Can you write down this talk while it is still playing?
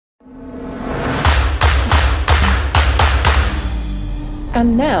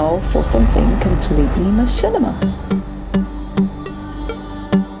And now for something completely machinima.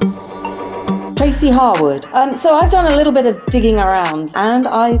 Tracy Harwood. So I've done a little bit of digging around and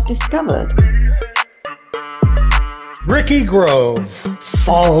I've discovered. Ricky Grove.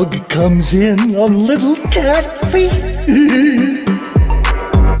 Fog comes in on little cat feet.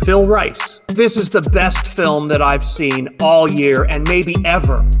 Phil Rice. This is the best film that I've seen all year and maybe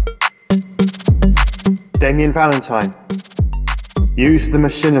ever. Damien Valentine. Use the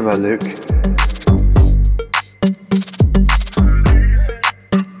machinima, Luke.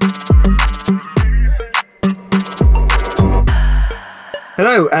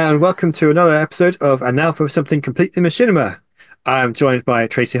 Hello and welcome to another episode of And Now for Something Completely Machinima. I'm joined by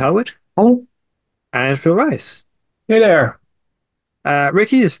Tracy Harwood. Hello. And Phil Rice. Hey there.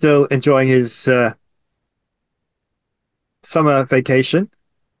 Ricky is still enjoying his summer vacation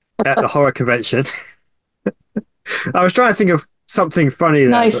at the horror convention. I was trying to think of something funny there.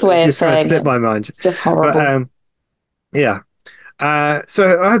 Nice way of saying it. Just kind of slipped my mind. It's just horrible. But, yeah.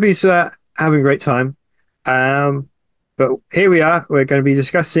 So I hope he's having a great time. But here we are. We're going to be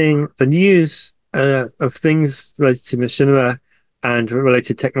discussing the news of things related to machinima and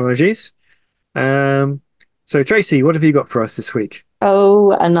related technologies. So Tracy, what have you got for us this week?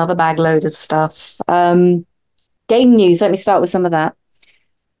 Oh, another bag load of stuff. Game news. Let me start with some of that.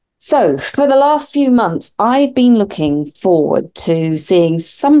 So for the last few months, I've been looking forward to seeing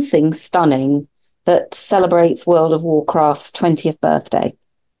something stunning that celebrates World of Warcraft's 20th birthday.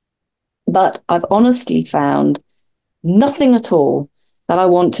 But I've honestly found nothing at all that I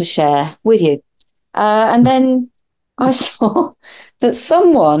want to share with you. And then I saw that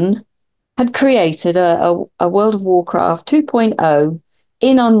someone had created a World of Warcraft 2.0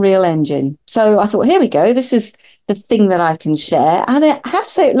 in Unreal Engine. So I thought, here we go. This is the thing that I can share. And I have to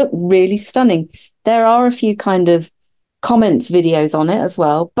say, it looked really stunning. There are a few kind of comments videos on it as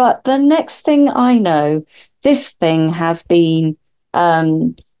well. But the next thing I know, this thing has been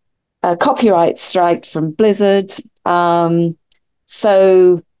a copyright strike from Blizzard. So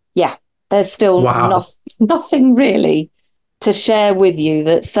yeah, there's still nothing really to share with you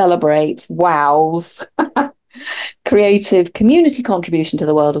that celebrates WoW's creative community contribution to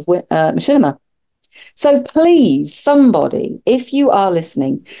the world of machinima. So please, somebody, if you are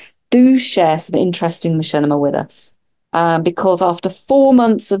listening, do share some interesting machinima with us. Because after 4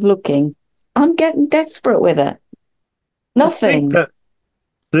 months of looking, I'm getting desperate with it. Nothing. I think that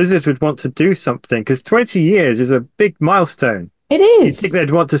Blizzard would want to do something because 20 years is a big milestone. It is. You'd think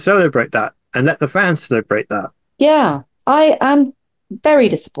they'd want to celebrate that and let the fans celebrate that. Yeah, I am very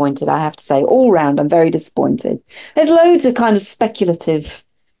disappointed, I have to say. All round, I'm very disappointed. There's loads of kind of speculative,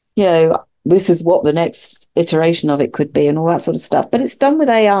 this is what the next iteration of it could be and all that sort of stuff. But it's done with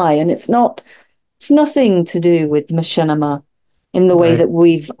AI and it's nothing to do with machinima in the way that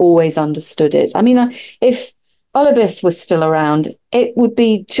we've always understood it. I mean, if Olibith was still around, it would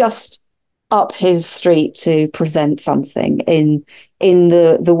be just up his street to present something in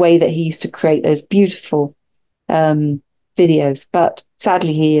the way that he used to create those beautiful videos. But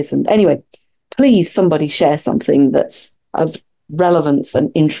sadly, he isn't. Anyway, please, somebody share something that's of relevance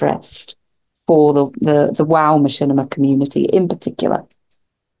and interest for the WoW machinima community in particular.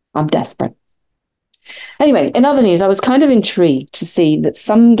 I'm desperate. Anyway, in other news, I was kind of intrigued to see that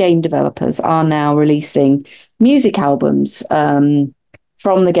some game developers are now releasing music albums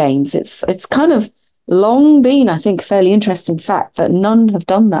from the games. It's kind of long been, I think, a fairly interesting fact that none have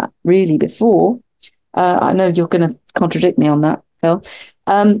done that really before. I know you're going to contradict me on that, Phil.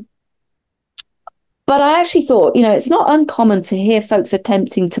 But I actually thought, it's not uncommon to hear folks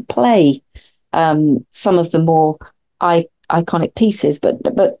attempting to play some of the more iconic pieces, but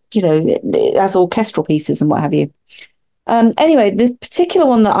as orchestral pieces and what have you. Anyway, the particular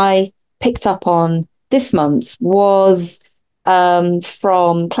one that I picked up on this month was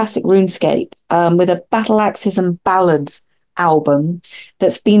from Classic RuneScape with a Battle Axes and Ballads album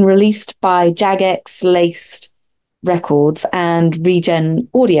that's been released by Jagex, Laced Records and Regen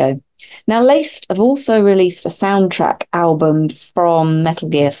Audio. Now, Laced have also released a soundtrack album from Metal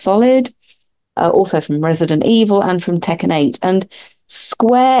Gear Solid, also from Resident Evil and from Tekken 8. And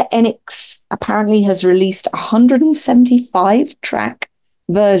Square Enix apparently has released a 175-track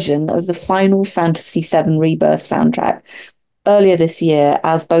version of the Final Fantasy VII Rebirth soundtrack earlier this year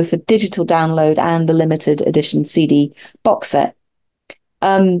as both a digital download and a limited edition CD box set.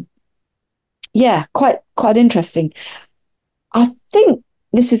 Yeah, quite interesting. I think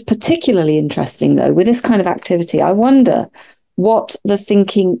this is particularly interesting, though, with this kind of activity. I wonder what the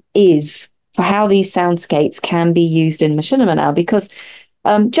thinking is for how these soundscapes can be used in machinima now, because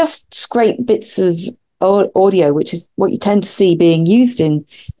just scrape bits of audio, which is what you tend to see being used in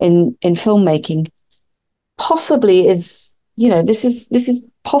filmmaking, possibly is, this is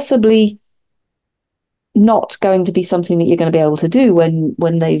possibly not going to be something that you're going to be able to do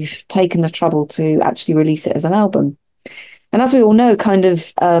when they've taken the trouble to actually release it as an album. And as we all know, kind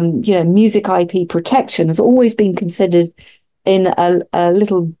of, music IP protection has always been considered in a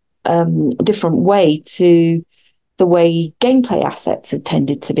little different way to the way gameplay assets have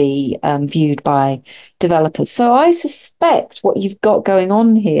tended to be viewed by developers. So I suspect what you've got going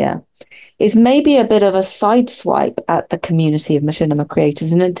on here is maybe a bit of a sideswipe at the community of machinima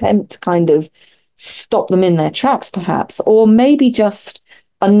creators, an attempt to kind of stop them in their tracks, perhaps, or maybe just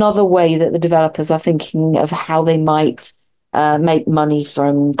another way that the developers are thinking of how they might make money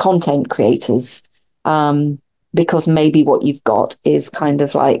from content creators, because maybe what you've got is kind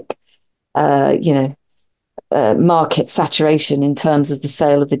of like, market saturation in terms of the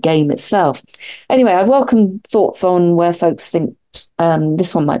sale of the game itself. Anyway, I welcome thoughts on where folks think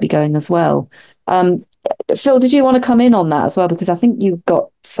this one might be going as well. Phil, did you want to come in on that as well? Because I think you've got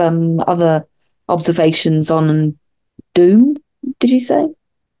some other observations on Doom, did you say?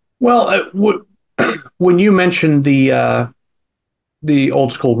 Well, when you mentioned the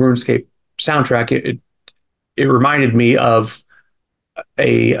old school RuneScape soundtrack, it reminded me of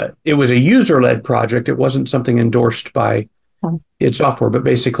it was a user-led project. It wasn't something endorsed by id Software, but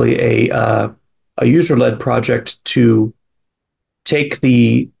basically a user-led project to take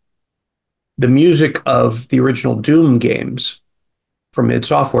the music of the original Doom games from id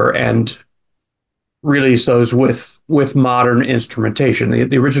Software and release those with modern instrumentation.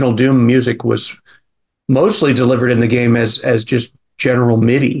 The original Doom music was mostly delivered in the game as just general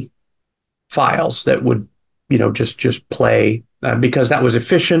MIDI files that would, just play, because that was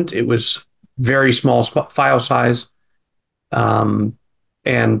efficient. It was very small file size. And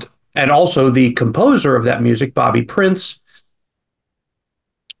also the composer of that music, Bobby Prince,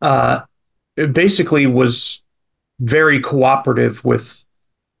 basically was very cooperative with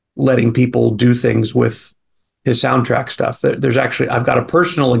letting people do things with his soundtrack stuff. There's actually, I've got a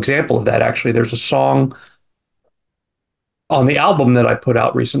personal example of that. Actually, there's a song on the album that I put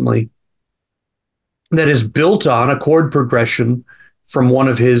out recently that is built on a chord progression from one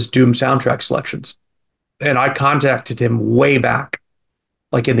of his Doom soundtrack selections. And I contacted him way back,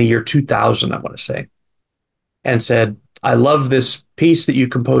 like in the year 2000, I want to say, and said, I love this piece that you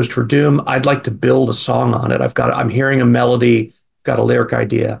composed for Doom. I'd like to build a song on it. I'm hearing a melody, got a lyric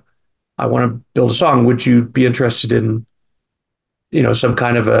idea. I want to build a song. Would you be interested in, some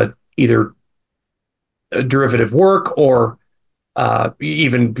kind of either a derivative work or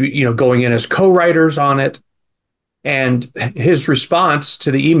even, going in as co-writers on it? And his response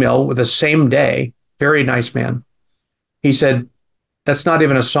to the email with the same day, very nice man. He said, that's not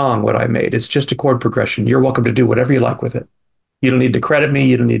even a song what I made. It's just a chord progression. You're welcome to do whatever you like with it. You don't need to credit me.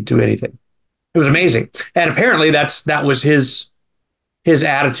 You don't need to do anything. It was amazing. And apparently that was his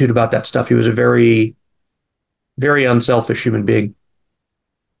attitude about that stuff. He was a very, very unselfish human being.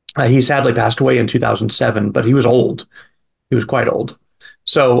 He sadly passed away in 2007, but he was old. He was quite old.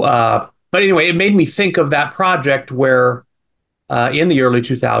 So, but anyway, it made me think of that project where in the early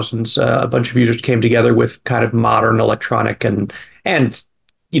 2000s, a bunch of users came together with kind of modern electronic and a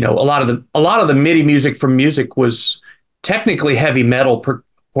lot of the MIDI music from music was technically heavy metal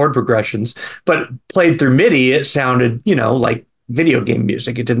chord progressions, but played through MIDI, it sounded, like video game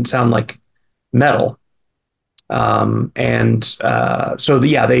music. It didn't sound like metal. So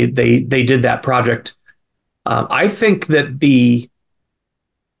they did that project. I think that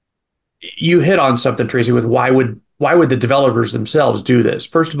you hit on something, Tracy, with why would the developers themselves do this?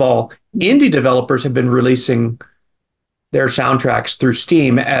 First of all, indie developers have been releasing their soundtracks through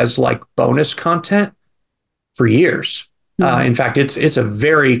Steam as like bonus content for years. In fact, it's a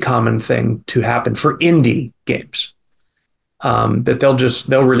very common thing to happen for indie games, that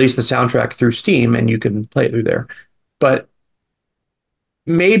they'll release the soundtrack through Steam and you can play it through there. But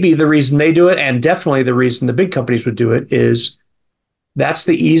maybe the reason they do it, and definitely the reason the big companies would do it, is that's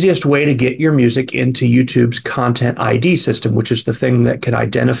the easiest way to get your music into YouTube's content ID system, which is the thing that can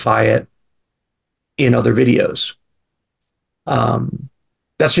identify it in other videos.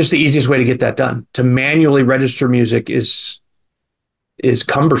 That's just the easiest way to get that done. To manually register music is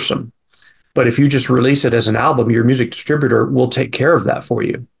cumbersome. But if you just release it as an album, your music distributor will take care of that for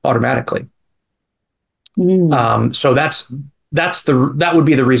you automatically. So that would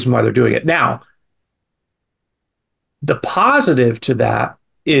be the reason why they're doing it. Now, the positive to that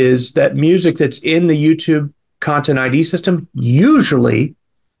is that music that's in the YouTube Content ID system usually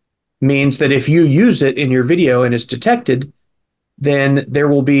means that if you use it in your video and it's detected, then there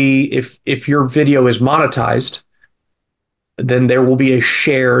will be, if your video is monetized, then there will be a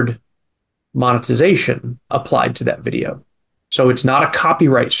shared monetization applied to that video. So it's not a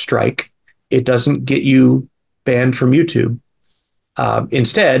copyright strike. It doesn't get you banned from YouTube.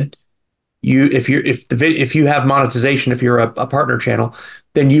 Instead, if you have monetization, if you're a partner channel,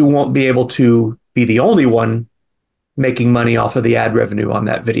 then you won't be able to be the only one making money off of the ad revenue on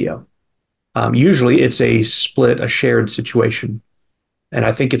that video. Usually it's a shared situation. And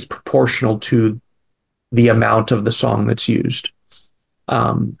I think it's proportional to the amount of the song that's used.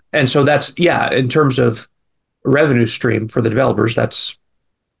 And so that's, in terms of revenue stream for the developers, that's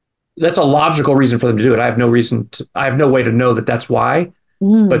a logical reason for them to do it. I have no way to know that that's why,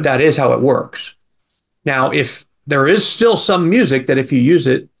 but that is how it works. Now, if there is still some music that if you use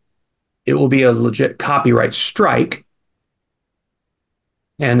it, it will be a legit copyright strike.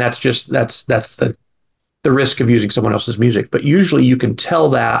 And that's the risk of using someone else's music. But usually you can tell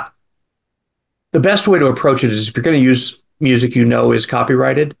that. The best way to approach it is, if you're going to use music you know is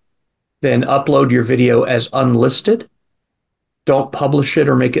copyrighted, then upload your video as unlisted. Don't publish it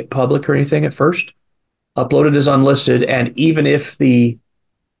or make it public or anything at first. Upload it as unlisted, and even if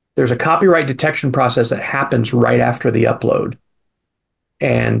there's a copyright detection process that happens right after the upload,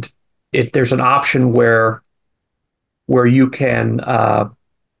 and if there's an option where you can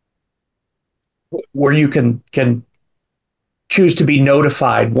choose to be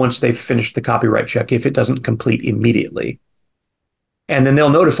notified once they've finished the copyright check if it doesn't complete immediately. And then they'll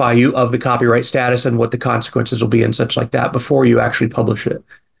notify you of the copyright status and what the consequences will be and such like that before you actually publish it.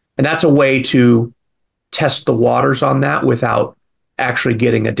 And that's a way to test the waters on that without actually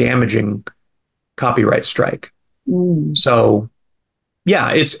getting a damaging copyright strike. So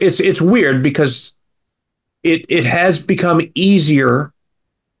yeah, it's weird because it has become easier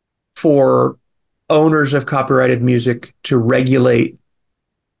for owners of copyrighted music to regulate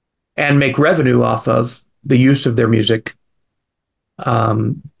and make revenue off of the use of their music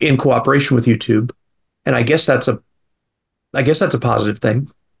in cooperation with YouTube. And I guess that's a positive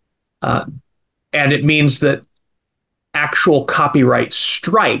thing. And it means that actual copyright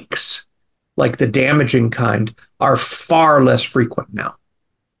strikes, like the damaging kind, are far less frequent now.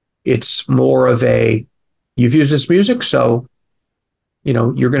 It's more of you've used this music, so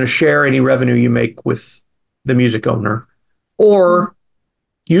you're going to share any revenue you make with the music owner. Or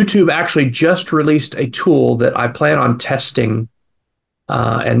YouTube actually just released a tool that I plan on testing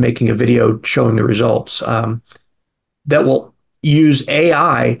and making a video showing the results, that will use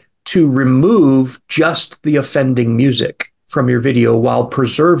AI to remove just the offending music from your video while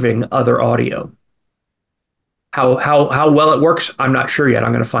preserving other audio. How well it works, I'm not sure yet.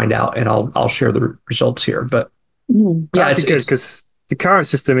 I'm going to find out, and I'll share the results here. But yeah, it's good because the current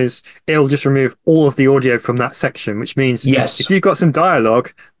system it'll just remove all of the audio from that section, which means if you've got some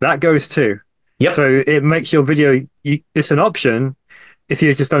dialogue, that goes too. Yep. So it makes your video, it's an option if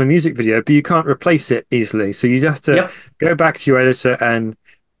you've just done a music video, but you can't replace it easily. So you have to go back to your editor and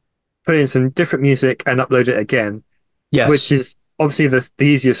put in some different music and upload it again. Yes. Which is obviously the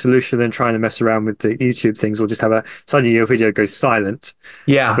easier solution than trying to mess around with the YouTube things, or just suddenly your video goes silent.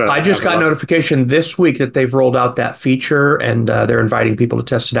 Yeah, I just got notification this week that they've rolled out that feature, and they're inviting people to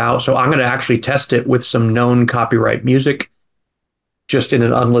test it out. So I'm going to actually test it with some known copyright music, just in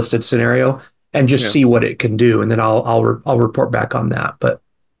an unlisted scenario, and just see what it can do, and then I'll report back on that. But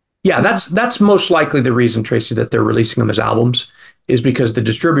yeah, that's most likely the reason, Tracy, that they're releasing them as albums, is because the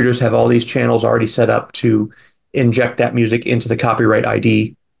distributors have all these channels already set up to inject that music into the copyright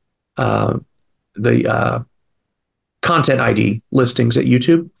ID, the content ID listings at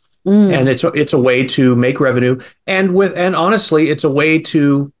YouTube. And it's a way to make revenue. And honestly, it's a way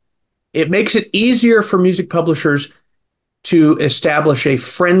it makes it easier for music publishers to establish a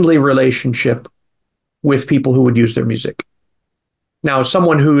friendly relationship with people who would use their music. Now,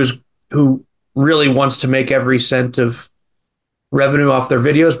 someone who really wants to make every cent of revenue off their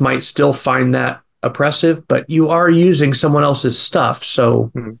videos might still find that oppressive, but you are using someone else's stuff.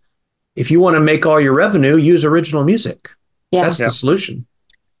 So if you want to make all your revenue, use original music. That's the solution.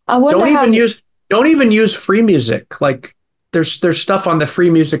 Don't even use free music. Like there's stuff on the Free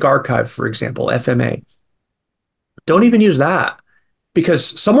Music Archive, for example, FMA. Don't even use that,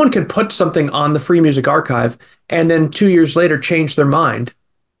 because someone can put something on the Free Music Archive and then 2 years later change their mind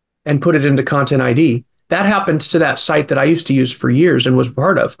and put it into Content ID. That happens to that site that I used to use for years and was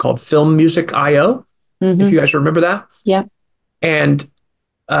part of, called Film Music IO. If you guys remember that. Yeah. And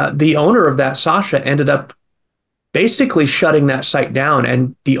the owner of that, Sasha, ended up basically shutting that site down,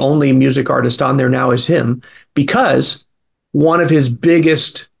 and the only music artist on there now is him, because one of his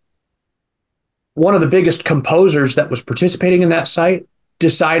biggest one of the biggest composers that was participating in that site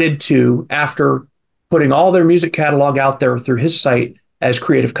decided to, after putting all their music catalog out there through his site as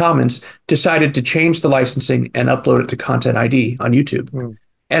Creative Commons, decided to change the licensing and upload it to Content ID on YouTube. Mm.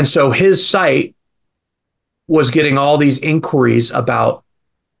 And so his site was getting all these inquiries about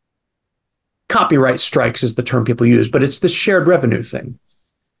copyright strikes, is the term people use, but it's the shared revenue thing.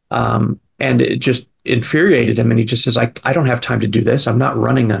 And it just infuriated him. And he just says, I don't have time to do this. I'm not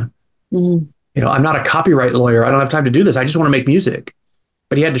running I'm not a copyright lawyer. I don't have time to do this. I just want to make music.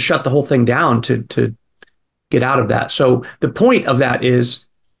 But he had to shut the whole thing down to get out of that. So the point of that is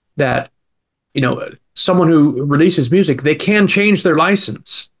that, someone who releases music, they can change their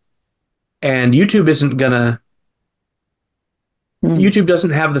license. And YouTube isn't gonna, YouTube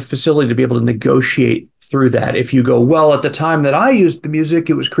doesn't have the facility to be able to negotiate through that. If you go, well, at the time that I used the music,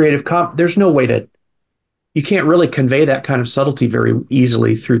 it was Creative Commons. There's no way to, you can't really convey that kind of subtlety very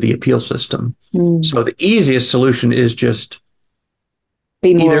easily through the appeal system. So the easiest solution is just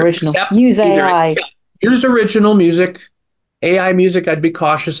be more original. Use AI. Use original music. AI music, I'd be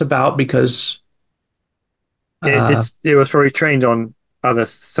cautious about because it was probably trained on other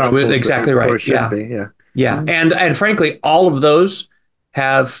samples. Exactly right. Yeah. And frankly, all of those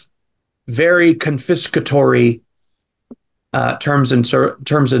have very confiscatory terms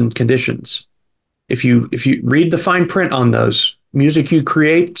and conditions. If you read the fine print on those, music you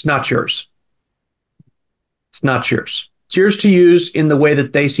create, it's not yours. It's not yours. It's yours to use in the way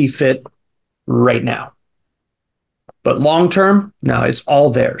that they see fit right now. But long term, no, it's all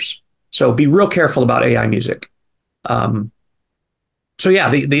theirs. So be real careful about AI music. So yeah,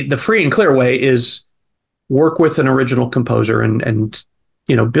 the free and clear way is work with an original composer and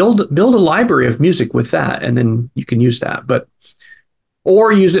build a library of music with that, and then you can use that.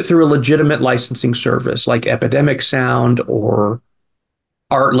 Or use it through a legitimate licensing service like Epidemic Sound or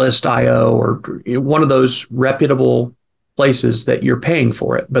Artlist.io or one of those reputable places that you're paying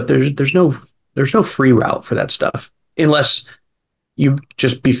for it. But there's no free route for that stuff unless you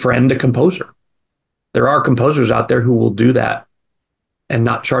just befriend a composer. There are composers out there who will do that and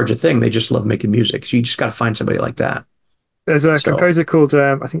not charge a thing. They just love making music. So you just got to find somebody like that. There's a composer called,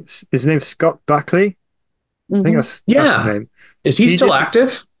 I think his name's Scott Buckley. I think that's his name. Is he still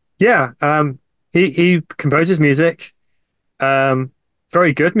active? Yeah. He composes music,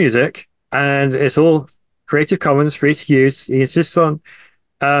 very good music, and it's all Creative Commons, free to use. He insists on,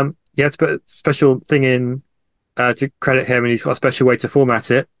 you have to put a special thing in to credit him, and he's got a special way to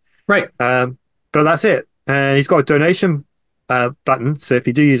format it. Right. But that's it. And he's got a donation button. So if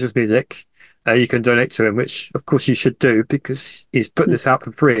you do use his music, you can donate to him, which of course you should do because he's put this out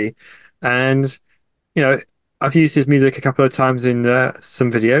for free. And, I've used his music a couple of times in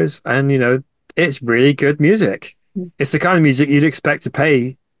some videos, and, it's really good music. It's the kind of music you'd expect to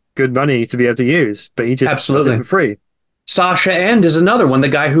pay good money to be able to use, but he just does it for free. Sasha End is another one. The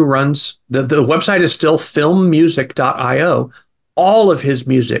guy who runs the website is still filmmusic.io. All of his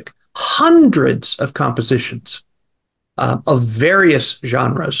music, hundreds of compositions of various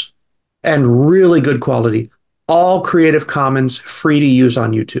genres and really good quality, all Creative Commons, free to use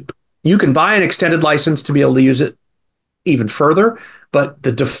on YouTube. You can buy an extended license to be able to use it even further, but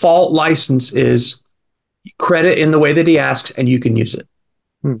the default license is credit in the way that he asks and you can use it.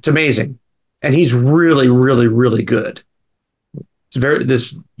 It's amazing. And he's really, really, really good.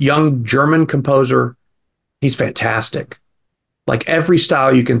 This young German composer, he's fantastic. Like every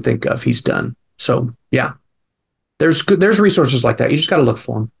style you can think of, he's done. So yeah, there's resources like that. You just got to look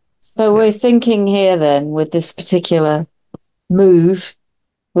for them. So we're thinking here then with this particular move,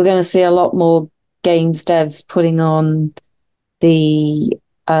 we're going to see a lot more games devs putting on the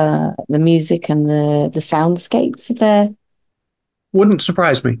music and the soundscapes of their. Wouldn't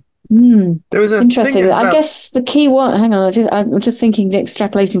surprise me. There was interesting. I guess the key one. Hang on, I'm just thinking,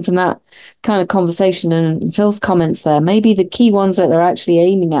 extrapolating from that kind of conversation and Phil's comments there. Maybe the key ones that they're actually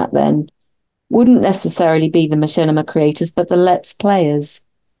aiming at then wouldn't necessarily be the machinima creators, but the Let's Players,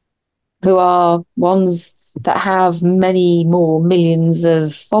 who are ones that have many more millions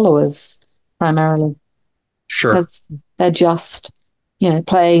of followers primarily. Sure, because they're just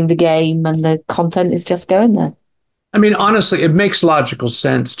playing the game and the content is just going there. I mean, honestly, it makes logical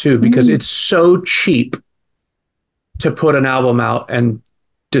sense, too, because it's so cheap to put an album out and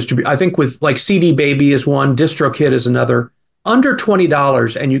distribute. I think with like CD Baby is one, DistroKid is another, under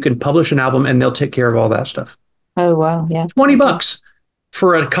 $20, and you can publish an album and they'll take care of all that stuff. Oh, wow. Yeah. $20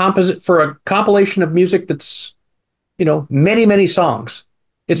 for a compilation of music that's, many, many songs.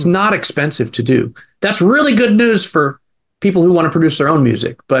 It's not expensive to do. That's really good news for people who want to produce their own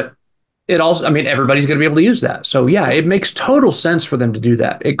music, but it also, I mean, everybody's going to be able to use that. So yeah, it makes total sense for them to do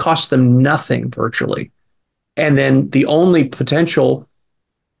that. It costs them nothing virtually. And then the only potential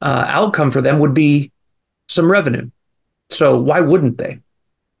outcome for them would be some revenue. So why wouldn't they?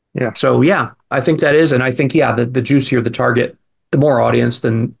 Yeah. So yeah, I think that is, and I think yeah, the juicier the target, the more audience,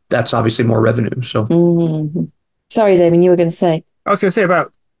 then that's obviously more revenue. So Mm-hmm. Sorry, Damien, you were going to say. I was going to say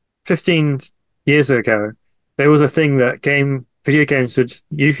about 15 years ago, there was a thing that video games would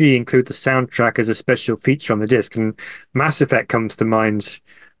usually include the soundtrack as a special feature on the disc, and Mass Effect comes to mind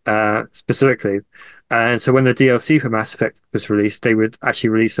specifically. And so when the DLC for Mass Effect was released, they would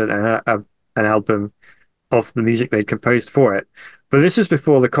actually release an album of the music they'd composed for it. But this is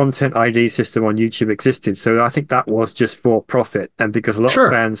before the Content ID system on YouTube existed, so I think that was just for profit, and because a lot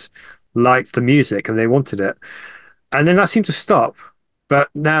of fans liked the music and they wanted it. And then that seemed to stop, but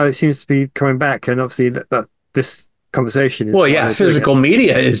now it seems to be coming back, and obviously that this conversation is... Well, yeah, physical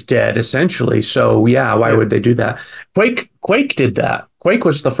media is dead, essentially. So yeah, why would they do that? Quake did that. Quake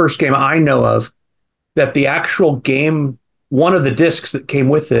was the first game I know of that the actual game, one of the discs that came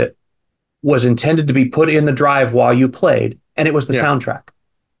with it, was intended to be put in the drive while you played, and it was the soundtrack.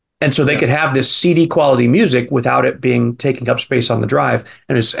 And so they could have this CD quality music without it being taking up space on the drive.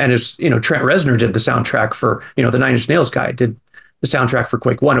 And as Trent Reznor did the soundtrack for, the Nine Inch Nails guy did the soundtrack for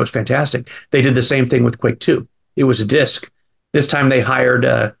Quake 1. It was fantastic. They did the same thing with Quake 2. It was a disc. This time they hired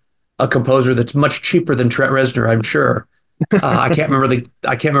a composer that's much cheaper than Trent Reznor, I'm sure. I can't remember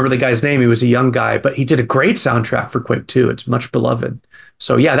the guy's name. He was a young guy, but he did a great soundtrack for Quake 2. It's much beloved.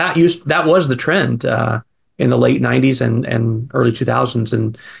 So yeah, that was the trend in the late 90s and early 2000s.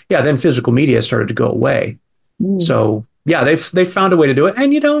 And yeah, then physical media started to go away. So yeah, they found a way to do it.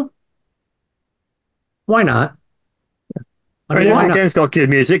 And why not? I mean, if the game's got good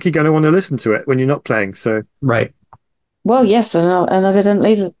music, you're going to want to listen to it when you're not playing. So right. Well, yes, and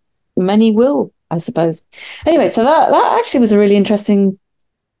evidently many will, I suppose. Anyway, so that actually was a really interesting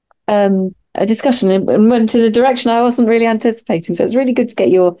a discussion and went in a direction I wasn't really anticipating. So it's really good to get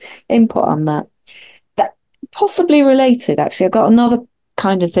your input on that. That possibly related, actually, I've got another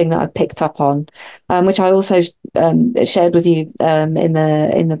kind of thing that I've picked up on, which I also shared with you in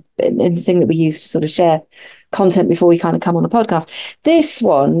the thing that we use to sort of share content before we kind of come on the podcast. This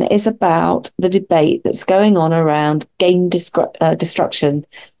one is about the debate that's going on around game destruction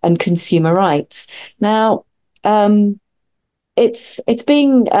and consumer rights. Now, it's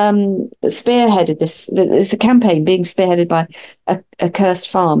being spearheaded. There's a campaign being spearheaded by Accursed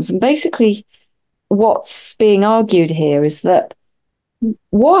Farms, and basically, what's being argued here is that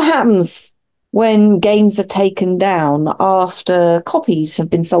what happens when games are taken down after copies have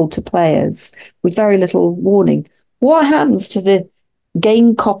been sold to players with very little warning? What happens to the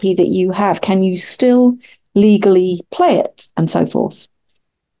game copy that you have? Can you still legally play it and so forth?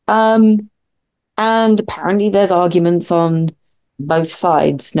 And apparently there's arguments on both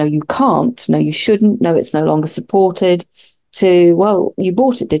sides. No, you can't. No, you shouldn't. No, it's no longer supported. To, well, you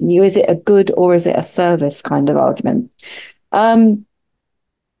bought it, didn't you? Is it a good or is it a service kind of argument?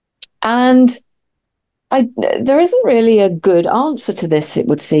 And there isn't really a good answer to this, it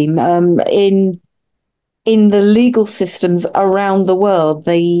would seem. In the legal systems around the world,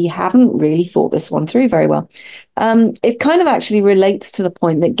 they haven't really thought this one through very well. It kind of actually relates to the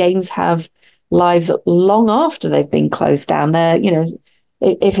point that games have lives long after they've been closed down. They're,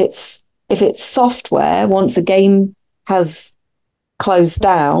 if it's software, once a game has closed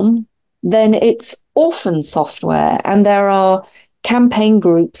down, then it's orphan software, and there are campaign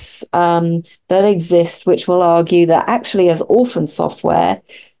groups that exist which will argue that actually as orphan software,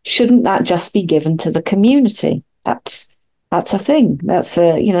 shouldn't that just be given to the community? That's a thing. That's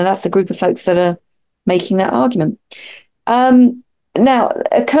a group of folks that are making that argument. Now,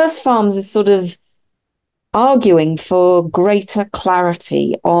 Accursed Farms is sort of arguing for greater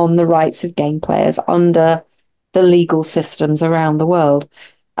clarity on the rights of game players under the legal systems around the world.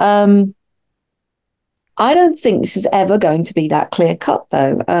 I don't think this is ever going to be that clear cut,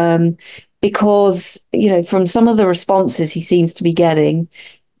 though, because, from some of the responses he seems to be getting,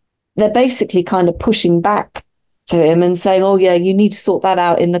 they're basically kind of pushing back to him and saying, oh, yeah, you need to sort that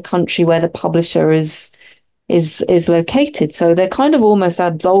out in the country where the publisher is located. So they're kind of almost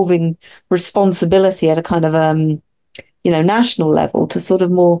absolving responsibility at a kind of, national level to sort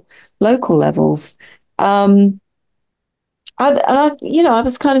of more local levels. I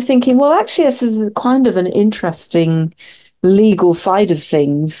was kind of thinking, well, actually, this is kind of an interesting legal side of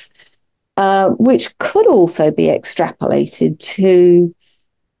things, which could also be extrapolated to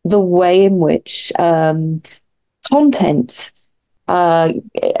the way in which content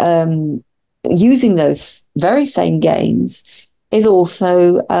using those very same games is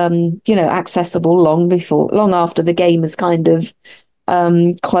also, accessible long after the game is kind of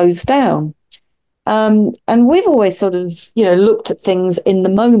closed down. And we've always sort of, looked at things in the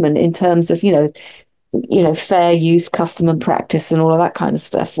moment in terms of, fair use, custom and practice, and all of that kind of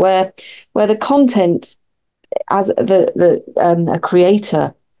stuff, where the content as a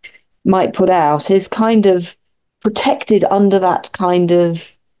creator might put out is kind of protected under that kind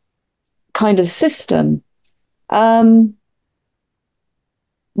of system.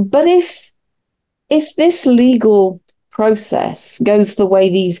 But if this legal process goes the way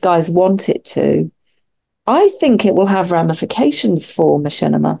these guys want it to, I think it will have ramifications for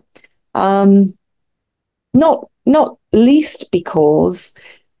Machinima. Not least because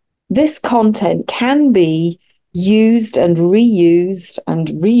this content can be used and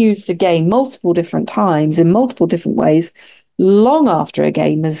reused again multiple different times in multiple different ways, long after a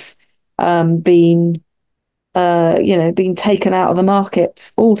game has been taken out of the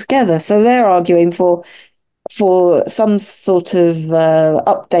market altogether. So they're arguing for some sort of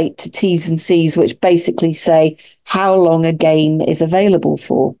update to T's and C's, which basically say how long a game is available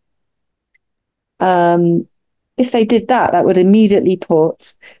for. If they did that, that would immediately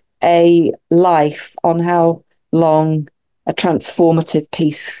put a life on how long a transformative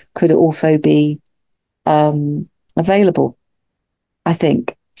piece could also be available, I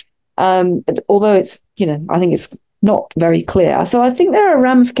think. Although it's, I think it's not very clear. So I think there are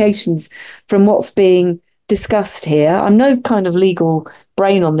ramifications from what's being discussed here. I'm no kind of legal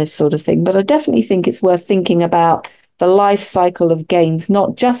brain on this sort of thing, but I definitely think it's worth thinking about the life cycle of games,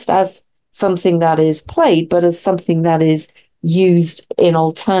 not just as something that is played, but as something that is used in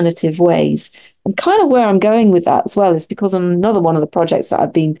alternative ways. And kind of where I'm going with that as well is because on another one of the projects that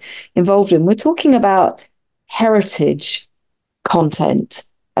I've been involved in, we're talking about heritage content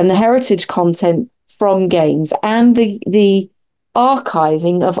and the heritage content from games and the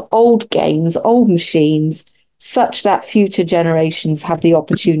archiving of old games, old machines, such that future generations have the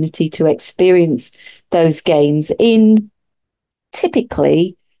opportunity to experience those games in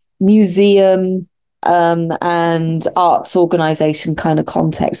typically museum and arts organization kind of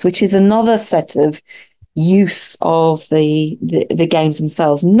context, which is another set of use of the games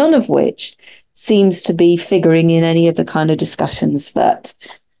themselves, none of which seems to be figuring in any of the kind of discussions that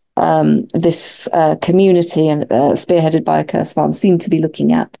this community and spearheaded by Curse Farm seem to be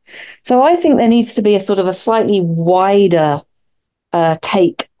looking at. So I think there needs to be a sort of a slightly wider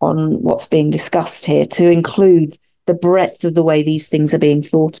take on what's being discussed here to include the breadth of the way these things are being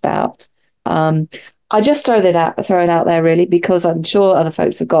thought about. I just throw it out there really because I'm sure other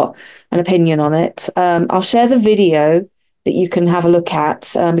folks have got an opinion on it. I'll share the video that you can have a look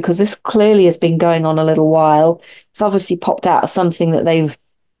at because this clearly has been going on a little while. It's obviously popped out of something that they've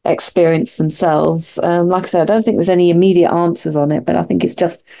experienced themselves. Like I said, I don't think there's any immediate answers on it, but I think it's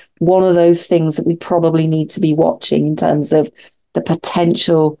just one of those things that we probably need to be watching in terms of the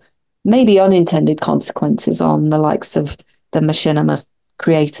potential, maybe unintended consequences on the likes of the Machinima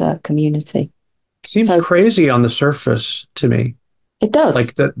creator community. Seems crazy on the surface to me. It does.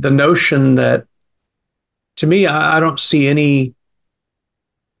 Like the notion that, to me, I don't see any,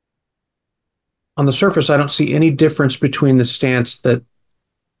 on the surface, I don't see any difference between the stance that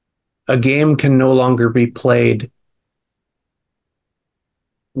a game can no longer be played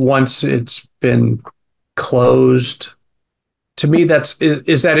once it's been closed. To me,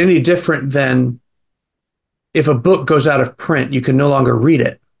 is that any different than if a book goes out of print, you can no longer read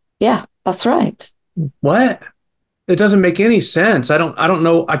it? Yeah, that's right. What? It doesn't make any sense. I don't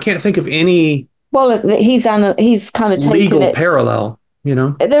know. I can't think of any. Well, he's kind of taken legal parallel.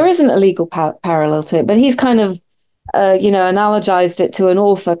 There isn't a legal parallel to it, but he's kind of analogized it to an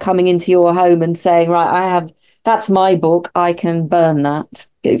author coming into your home and saying, right, that's my book. I can burn that.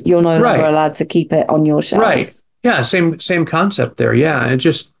 You're no longer allowed to keep it on your shelves. Right. Yeah. Same concept there. Yeah. It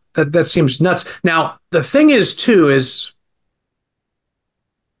just, that seems nuts. Now, the thing is too, is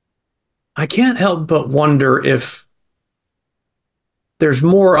I can't help but wonder if there's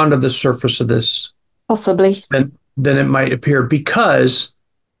more under the surface of this. Possibly. Than it might appear, because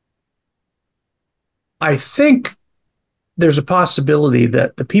I think there's a possibility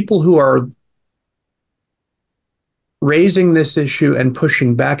that the people who are raising this issue and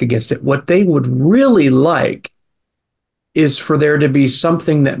pushing back against it, what they would really like is for there to be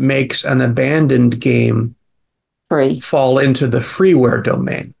something that makes an abandoned game free, fall into the freeware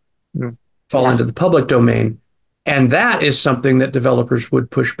domain, fall into the public domain. And that is something that developers would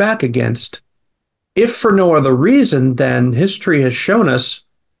push back against. If for no other reason than history has shown us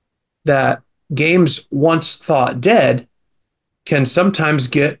that games once thought dead can sometimes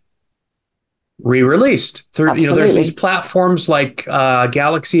get re-released through, there's these Absolutely. platforms like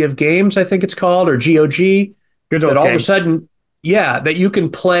Galaxy of Games, I think it's called, or GOG, Good that old all of a games. sudden, yeah, that you can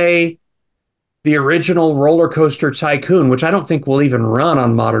play the original Roller Coaster Tycoon, which I don't think will even run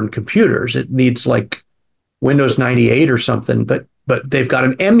on modern computers. It needs like Windows 98 or something, but they've got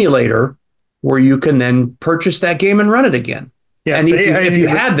an emulator where you can then purchase that game and run it again. Yeah, And if you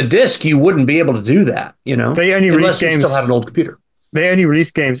had the disc, you wouldn't be able to do that, they only release unless you still have an games. old computer. They only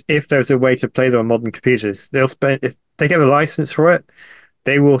release games if there's a way to play them on modern computers. They'll spend if they get a license for it,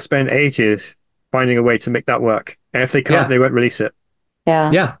 they will spend ages finding a way to make that work. And if they can't, Yeah, they won't release it.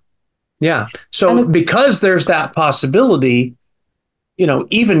 Yeah. yeah, yeah. And So because there's that possibility,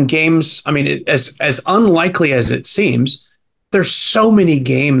 even games, I mean, as unlikely as it seems, there's so many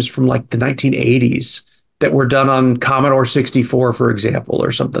games from like the 1980s that were done on Commodore 64, for example,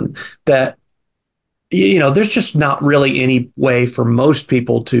 or something that, there's just not really any way for most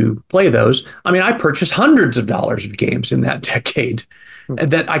people to play those. I mean, I purchased hundreds of dollars of games in that decade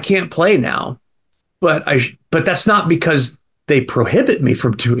that I can't play now, but that's not because they prohibit me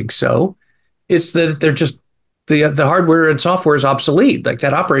from doing so. It's that they're just the hardware and software is obsolete. Like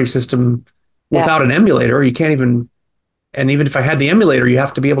that operating system yeah, without an emulator, you can't even. And even if I had the emulator, you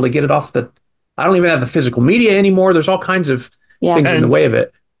have to be able to get it off the. I don't even have the physical media anymore. There's all kinds of yeah, things in the And way of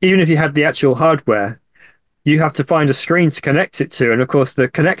it. even if you had the actual hardware, you have to find a screen to connect it to, and of course the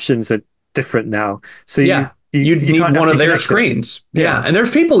connections are different now. So you Yeah, you, you'd you need can't one of actually their connect it. screens. Yeah, Yeah. and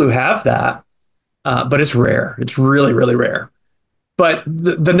there's people who have that, but it's rare. It's really, really rare. But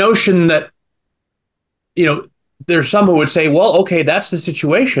the notion that you know, there's some who would say, well, okay, that's the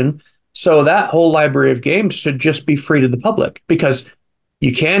situation. So that whole library of games should just be free to the public because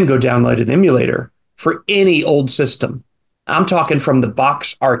you can go download an emulator for any old system. I'm talking from the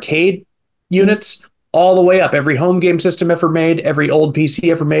box arcade mm, units all the way up. Every home game system ever made, every old PC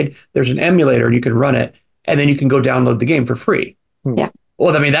ever made, there's an emulator and you can run it. And then you can go download the game for free. Hmm. yeah,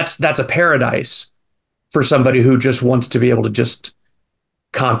 Well, I mean, that's a paradise for somebody who just wants to be able to just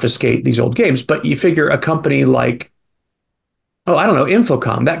confiscate these old games. But you figure a company like, oh, I don't know,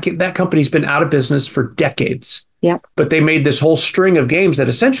 Infocom, that company's been out of business for decades, yeah. but they made this whole string of games that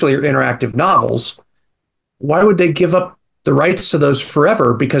essentially are interactive novels. Why would they give up the rights to those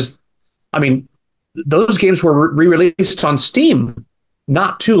forever? Because, I mean, those games were re-released on Steam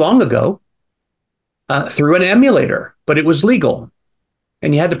not too long ago through an emulator, but it was legal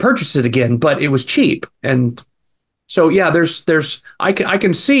and you had to purchase it again, but it was cheap. And so, yeah, I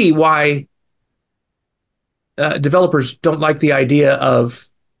can see why developers don't like the idea of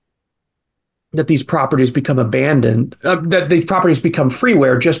that these properties become abandoned, that these properties become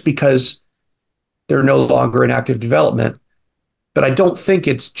freeware just because they're no longer in active development. But I don't think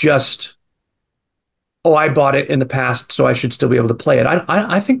it's just, oh, I bought it in the past, so I should still be able to play it.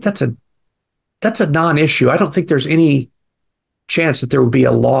 I think that's a non-issue. I don't think there's any chance that there would be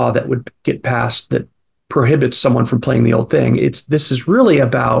a law that would get passed that prohibits someone from playing the old thing. This is really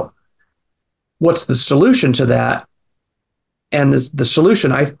about what's the solution to that, and the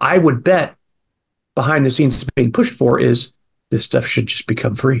solution I would bet behind the scenes being pushed for is this stuff should just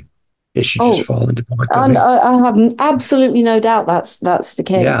become free. It should just Oh, fall into public and domain. I have absolutely no doubt that's the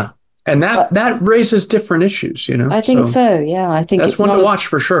Yeah, case. and But that raises different issues, I think So so. Yeah, I think that's it's one to not watch as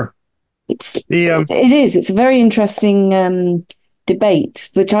for sure. it's The it is. It's a very interesting debate,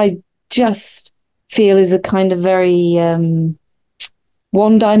 which I just feel is a kind of very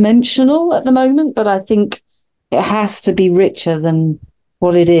one-dimensional at the moment. But I think it has to be richer than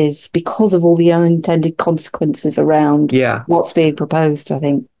what it is because of all the unintended consequences around Yeah, what's being proposed. I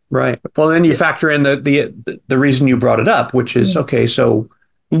think. right. Well, then you factor in the reason you brought it up, which is Mm. okay. So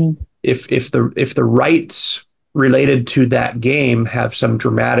Mm. if the rights related to that game have some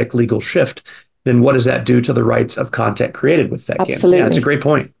dramatic legal shift, then what does that do to the rights of content created with that game? Yeah, it's a Absolutely. great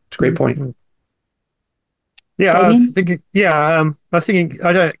point. It's a great point. Yeah, I was Damien? thinking. Yeah, I was thinking.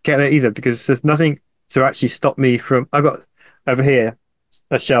 I don't get it either because there's nothing to actually stop me from. I've got over here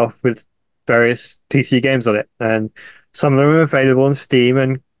a shelf with various PC games on it, and some of them are available on Steam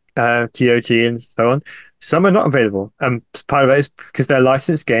and GOG and so on. Some are not available, and part of it is because they're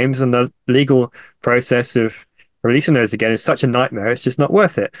licensed games, and the legal process of releasing those again is such a nightmare. It's just not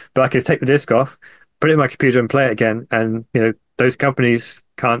worth it. But I could take the disc off, put it in my computer, and play it again, and those companies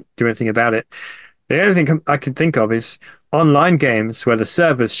can't do anything about it. The only thing I can think of is online games where the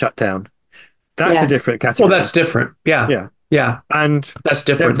servers shut down. That's a Yeah. different Well, category. that's different. Yeah, Yeah. yeah, And that's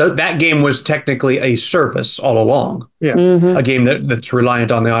different. there's, That game was technically a service all along. yeah. Hmm. A game that's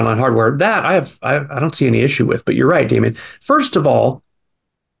reliant on the online hardware. That I don't see any issue with. But you're right, Damien. First of all,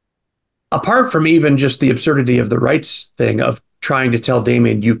 apart from even just the absurdity of the rights thing of trying to tell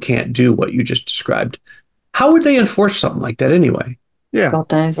Damien you can't do what you just described. How would they enforce something like that anyway? Yeah.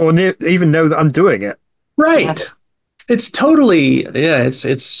 God knows. Or even know that I'm doing it. Right. Yeah. It's totally, yeah, it's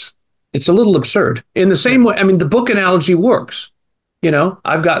a little absurd. In the same way, I mean, the book analogy works. You know,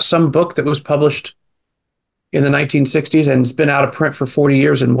 I've got some book that was published in the 1960s and it's been out of print for 40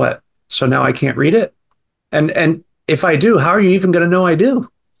 years and what? So now I can't read it. And if I do, how are you even going to know I do?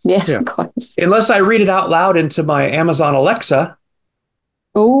 Yeah, Yeah. of course. Unless I read it out loud into my Amazon Alexa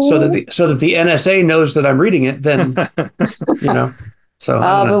Ooh. so that the NSA knows that I'm reading it, then you know. So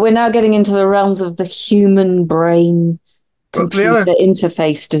I don't know. But we're now getting into the realms of the human brain Well, computer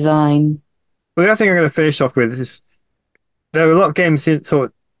interface design. the other thing I'm going to finish off with is there were a lot of games in sort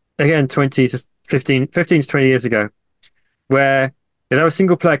of, again, 15 to 20 years ago, where they'd have a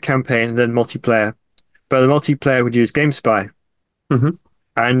single player campaign and then multiplayer, but the multiplayer would use GameSpy. Mhm.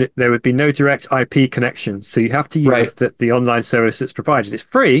 And there would be no direct IP connection. So you have to use the online service that's provided. It's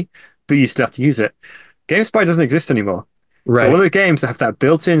free, but you still have to use it. GameSpy doesn't exist anymore. Right. So all the games that have that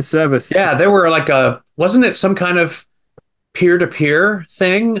built-in service. Yeah, there were like wasn't it some kind of peer-to-peer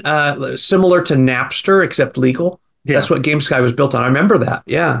thing, similar to Napster, except legal? Yeah. That's what GameSky was built on. I remember that.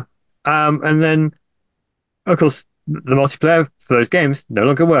 Yeah. And then, of course, the multiplayer for those games no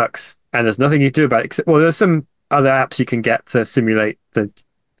longer works. And there's nothing you can do about it. Except, well, there's some other apps you can get to simulate the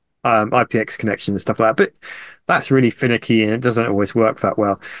IPX connection and stuff like that. But that's really finicky and it doesn't always work that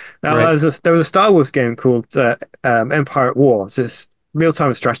well. Now, there was a Star Wars game called Empire at War. It's this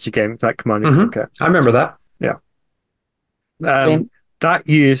real-time strategy game like Command and Conquer. I remember that. Yeah. That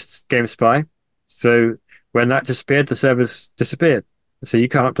used GameSpy. So when that disappeared, the servers disappeared. So you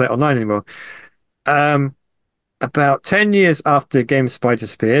can't play it online anymore. About 10 years after GameSpy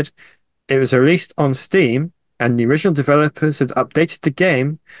disappeared, it was released on Steam, and the original developers had updated the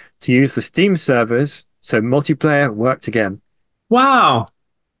game to use the Steam servers, so multiplayer worked again. Wow.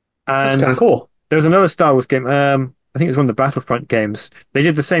 And that's kind of cool. There was another Star Wars game, I think it was one of the Battlefront games. They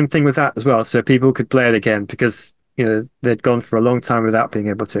did the same thing with that as well, so people could play it again because they'd gone for a long time without being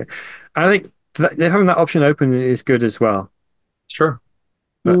able to. And I think having that option open is good as well. Sure.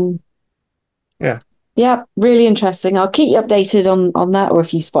 But, yeah. Yeah, really interesting. I'll keep you updated on that, or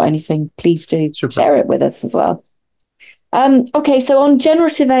if you spot anything, please do share it with us as well. Okay, so on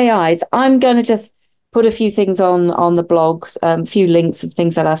generative AIs, I'm going to just put a few things on the blog, a few links of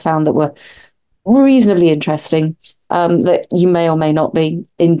things that I found that were reasonably interesting, that you may or may not be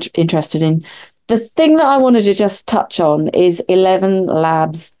interested in. The thing that I wanted to just touch on is 11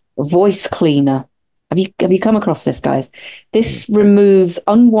 Labs Voice Cleaner. Have you come across this, guys? This removes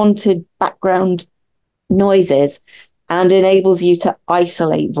unwanted background noises and enables you to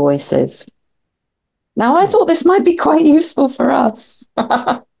isolate voices. Now, I thought this might be quite useful for us.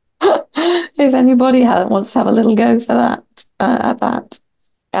 If anybody wants to have a little go for that, at that.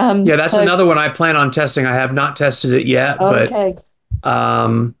 Yeah, that's another one I plan on testing. I have not tested it yet, okay.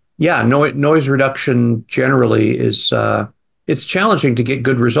 But yeah, noise reduction generally is it's challenging to get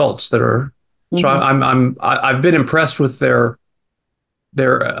good results that are. So I've been impressed with their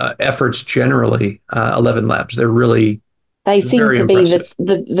efforts generally. 11 Labs, they seem to be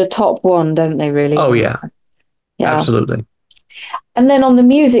the top one, don't they? Really? Oh yeah, absolutely. And then on the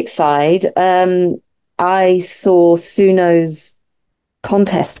music side, I saw Suno's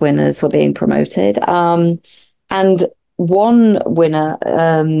contest winners were being promoted, and one winner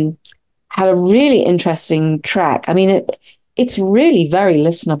had a really interesting track. I mean, it's really very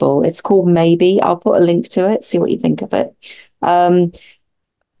listenable. It's called Maybe. I'll put a link to it. See what you think of it.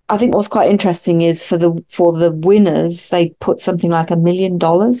 I think what's quite interesting is for the winners, they put something like $1 million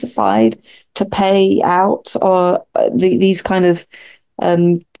aside to pay out or these kind of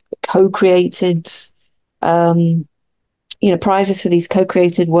co-created prizes for these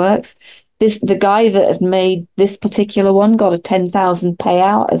co-created works. The guy that had made this particular one got a 10,000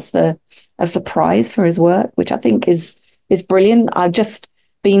 payout as the prize for his work, which I think is brilliant. I've just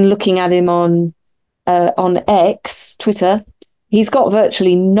been looking at him on X, Twitter. He's got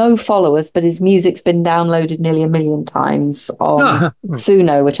virtually no followers, but his music's been downloaded nearly 1 million times on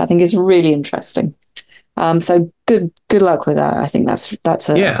Suno, which I think is really interesting. So good luck with that. I think that's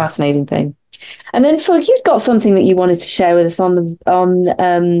a fascinating thing. And then Phil, you've got something that you wanted to share with us on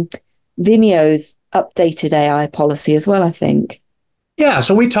Vimeo's updated AI policy as well, I think. Yeah,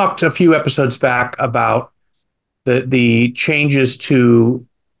 so we talked a few episodes back about the changes to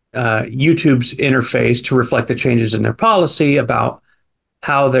YouTube's interface to reflect the changes in their policy, about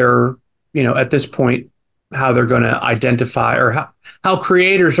how they're, at this point, how they're going to identify, or how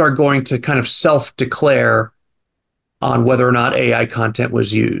creators are going to kind of self-declare on whether or not AI content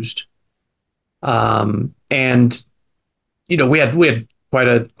was used. And, we had quite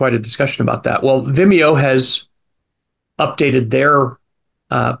a discussion about that. Well, Vimeo has updated their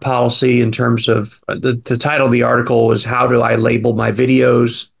policy in terms of the title of the article was "How do I label my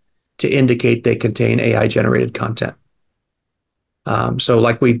videos to indicate they contain AI generated content?" So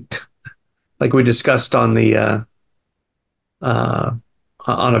like we discussed on the on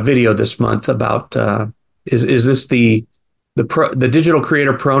a video this month about is this the digital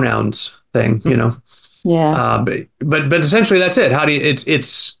creator pronouns thing, you know? Yeah. But essentially that's it. How do you,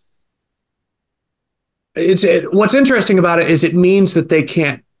 what's interesting about it is it means that they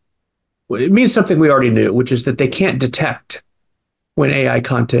can't, it means something we already knew, which is that they can't detect when AI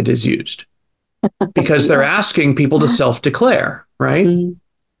content is used because they're asking people to self-declare, right? Mm.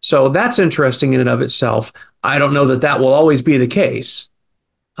 So that's interesting in and of itself. I don't know that will always be the case.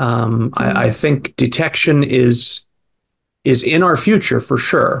 I think detection is in our future for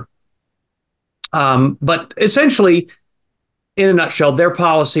sure. But essentially, in a nutshell, their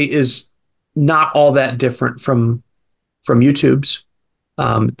policy is not all that different from YouTube's.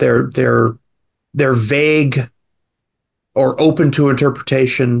 They're vague or open to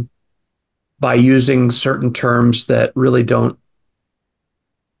interpretation by using certain terms that really don't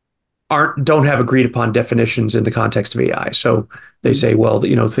have agreed upon definitions in the context of AI. So they say, well,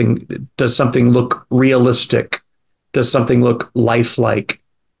 you know, does something look realistic? Does something look lifelike?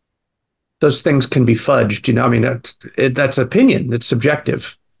 Those things can be fudged, you know. I mean, that's opinion; it's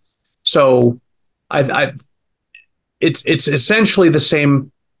subjective. So, it's essentially the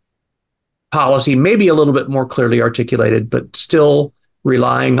same policy, maybe a little bit more clearly articulated, but still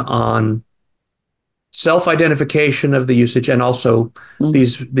relying on self-identification of the usage and also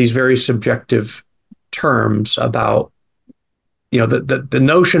these very subjective terms about, you know, the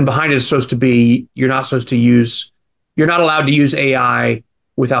notion behind it is supposed to be you're not allowed to use AI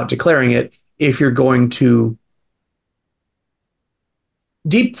without declaring it if you're going to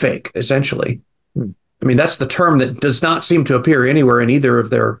deep fake, essentially. I mean, that's the term that does not seem to appear anywhere in either of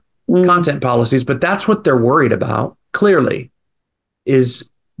their content policies, but that's what they're worried about, clearly,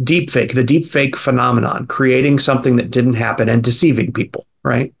 is deepfake, the deepfake phenomenon, creating something that didn't happen and deceiving people,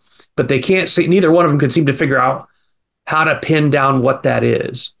 right? But they can't see, neither one of them can seem to figure out how to pin down what that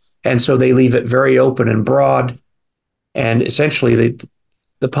is. And so they leave it very open and broad. And essentially,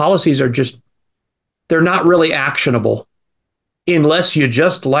 the policies are just, they're not really actionable unless you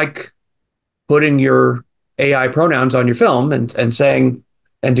just like putting your AI pronouns on your film and saying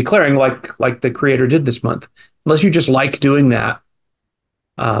and declaring like the creator did this month. Unless you just like doing that,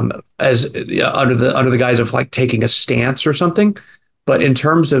 as under the guise of like taking a stance or something. But in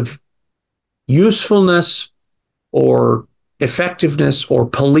terms of usefulness or effectiveness or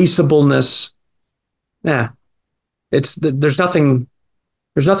policeableness, there's nothing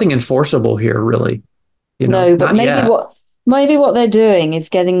enforceable here, really. You know, no, but maybe what they're doing is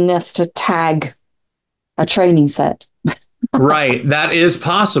getting us to tag a training set. Right. That is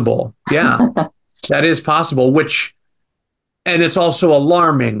possible. Yeah, that is possible, and it's also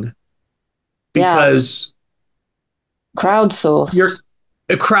alarming because crowdsourced. You're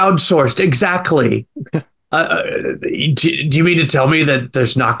crowdsourced. Exactly. Do you mean to tell me that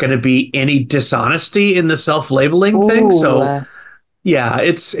there's not going to be any dishonesty in the self-labeling thing? So yeah,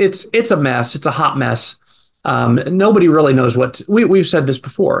 it's a mess. It's a hot mess. Nobody really knows we've said this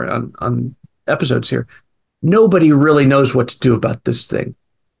before on episodes here. Nobody really knows what to do about this thing,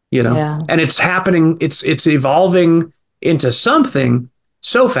 you know, and it's happening. It's evolving into something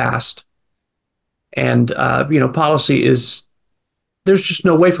so fast. And, you know, there's just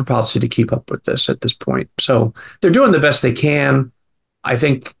no way for policy to keep up with this at this point. So they're doing the best they can. I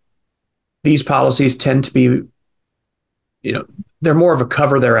think these policies tend to be, you know, they're more of a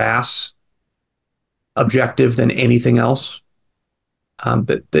cover their ass objective than anything else.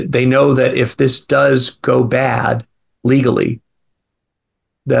 But they know that if this does go bad legally,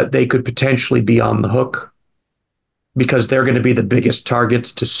 that they could potentially be on the hook because they're going to be the biggest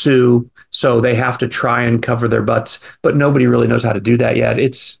targets to sue. So they have to try and cover their butts, but nobody really knows how to do that yet.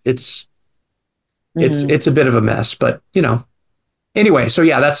 It's a bit of a mess, but you know, anyway, so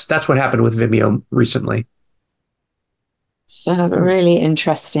yeah, that's what happened with Vimeo recently. So a really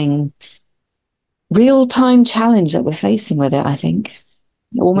interesting real-time challenge that we're facing with it, I think.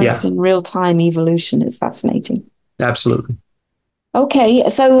 Almost in real-time evolution. It's fascinating. Absolutely. Okay,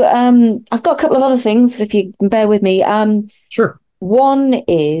 so I've got a couple of other things, if you can bear with me. Sure. One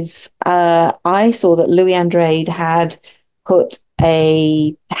is I saw that Luis Andrade had put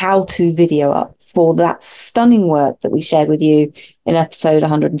a how-to video up for that stunning work that we shared with you in episode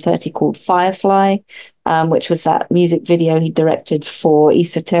 130 called Firefly, which was that music video he directed for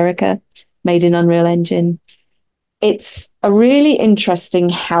Esoterica, made in Unreal Engine. it's a really interesting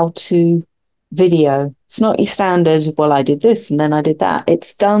how-to video. It's not your standard, well, I did this and then I did that.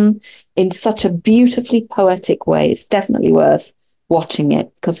 It's done in such a beautifully poetic way. It's definitely worth watching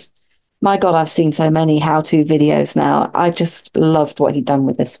it because, my God, I've seen so many how-to videos now. I just loved what he'd done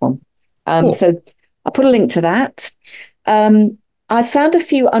with this one. Cool. So I'll put a link to that. I found a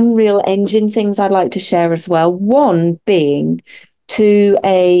few Unreal Engine things I'd like to share as well. One being to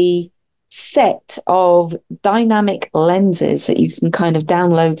a set of dynamic lenses that you can kind of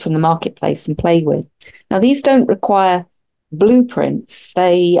download from the marketplace and play with. Now, these don't require blueprints.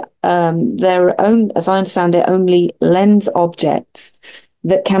 They're own, as I understand it, only lens objects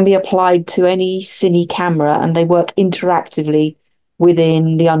that can be applied to any cine camera, and they work interactively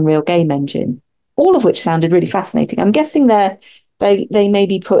within the Unreal Game Engine. All of which sounded really fascinating. I'm guessing they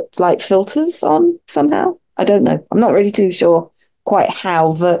maybe put like filters on somehow. I don't know. I'm not really too sure quite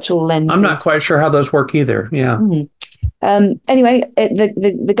how virtual lenses. I'm not quite sure how those work either. Yeah. Anyway,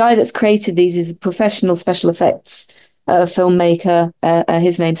 the guy that's created these is a professional special effects filmmaker.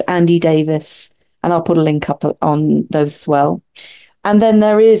 His name's Andy Davis, and I'll put a link up on those as well. And then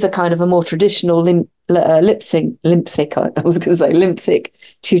there is a kind of a more traditional lip sync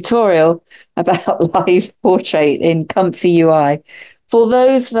tutorial about live portrait in Comfy UI for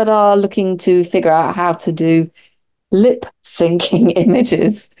those that are looking to figure out how to do lip syncing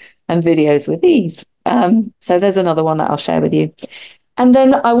images and videos with ease. So there's another one that I'll share with you. And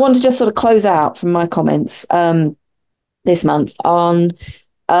then I want to just sort of close out from my comments this month on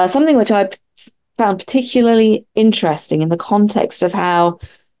something which I found particularly interesting in the context of how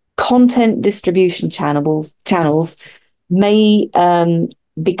content distribution channels may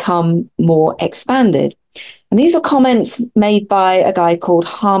become more expanded. And these are comments made by a guy called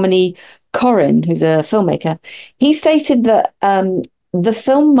Harmony Korine, who's a filmmaker. He stated that the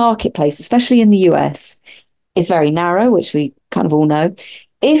film marketplace, especially in the US, is very narrow, which we kind of all know.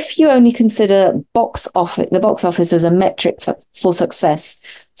 If you only consider the box office as a metric for success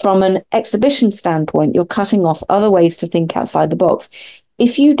from an exhibition standpoint, you're cutting off other ways to think outside the box.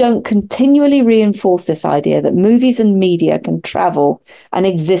 If you don't continually reinforce this idea that movies and media can travel and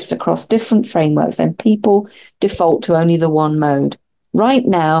exist across different frameworks, then people default to only the one mode. Right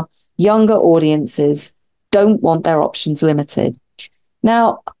now, younger audiences don't want their options limited.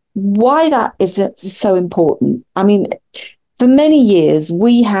 Now, why that is so important? I mean, for many years,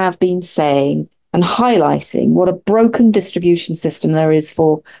 we have been saying and highlighting what a broken distribution system there is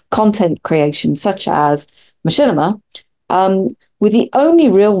for content creation, such as Machinima, with the only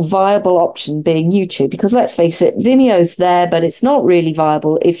real viable option being YouTube. Because let's face it, Vimeo's there, but it's not really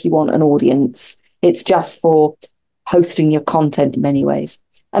viable if you want an audience. It's just for hosting your content in many ways.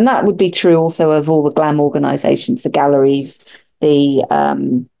 And that would be true also of all the glam organizations, the galleries, the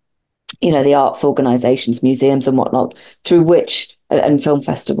arts organizations, museums and whatnot, through which, and film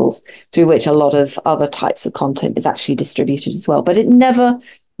festivals, through which a lot of other types of content is actually distributed as well. But it never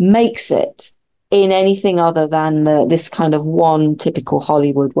makes it in anything other than this kind of one typical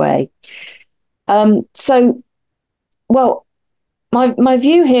Hollywood way. My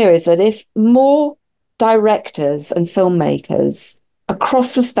view here is that if more directors and filmmakers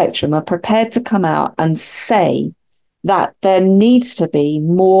across the spectrum are prepared to come out and say that there needs to be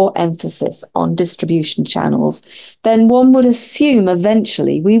more emphasis on distribution channels, then one would assume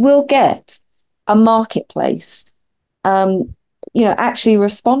eventually we will get a marketplace, actually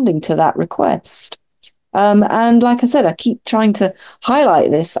responding to that request. And like I said, I keep trying to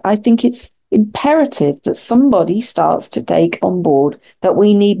highlight this. I think it's imperative that somebody starts to take on board that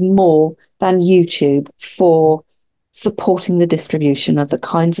we need more than YouTube for supporting the distribution of the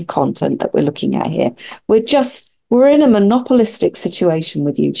kinds of content that we're looking at here. We're in a monopolistic situation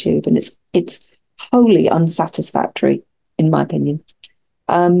with YouTube, and it's wholly unsatisfactory, in my opinion.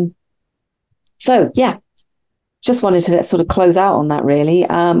 Just wanted to sort of close out on that, really.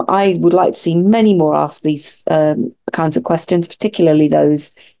 I would like to see many more ask these kinds of questions, particularly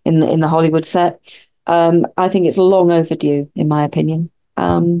those in the Hollywood set. I think it's long overdue, in my opinion.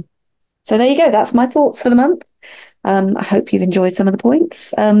 So there you go. That's my thoughts for the month. I hope you've enjoyed some of the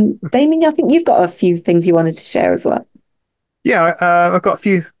points. Damien, I think you've got a few things you wanted to share as well. Yeah, I've got a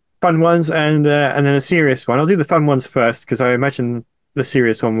few fun ones and then a serious one. I'll do the fun ones first because I imagine the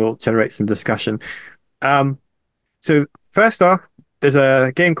serious one will generate some discussion. So first off, there's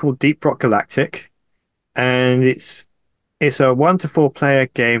a game called Deep Rock Galactic, and it's a 1 to 4 player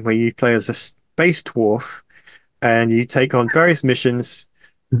game where you play as a space dwarf and you take on various missions,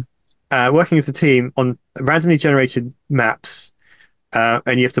 working as a team on randomly generated maps,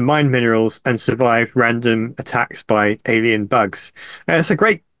 and you have to mine minerals and survive random attacks by alien bugs. And it's a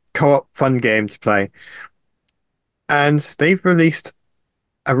great co-op fun game to play. and they've released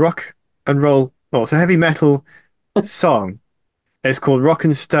a rock and roll, well, it's a heavy metal song. It's called Rock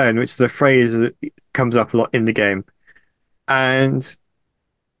and Stone, which is the phrase that comes up a lot in the game. And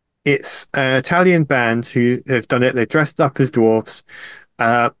it's an Italian band who have done it. They're dressed up as dwarves.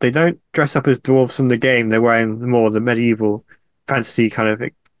 They don't dress up as dwarves from the game. They're wearing more the medieval fantasy kind of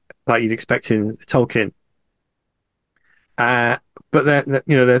like you'd expect in Tolkien. Uh, but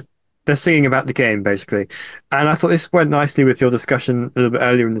they're singing about the game basically. And I thought this went nicely with your discussion a little bit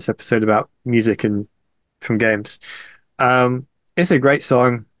earlier in this episode about music and from games. It's a great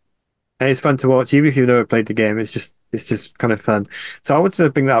song. And it's fun to watch, even if you've never played the game. It's just kind of fun. So I wanted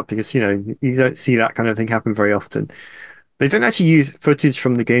to bring that up because you don't see that kind of thing happen very often. They don't actually use footage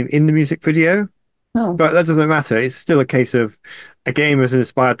from the game in the music video, Oh, but that doesn't matter. It's still a case of a game has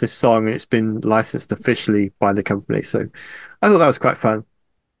inspired this song and it's been licensed officially by the company. So I thought that was quite fun.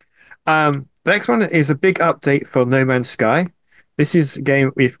 The next one is a big update for No Man's Sky. This is a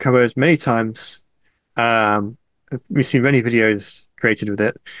game we've covered many times. Um, we've seen many videos created with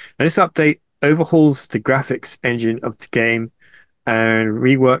it. And this update overhauls the graphics engine of the game and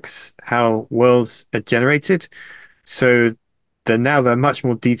reworks how worlds are generated. So they're much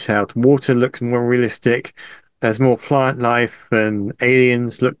more detailed. Water looks more realistic. There's more plant life and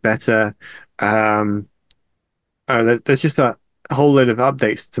aliens look better. Um, there's just a whole load of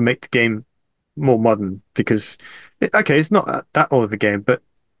updates to make the game more modern because, okay, it's not that old of a game, but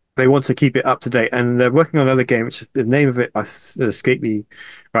they want to keep it up to date. And they're working on another game, which the name of it escaped me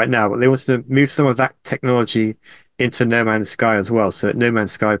right now, but they want to move some of that technology into No Man's Sky as well, so that No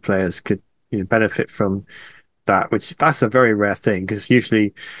Man's Sky players could benefit from that, which that's a very rare thing because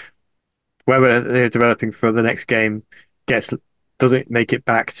usually whether they're developing for the next game gets doesn't make it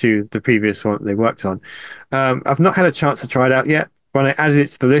back to the previous one that they worked on. I've not had a chance to try it out yet. When I added it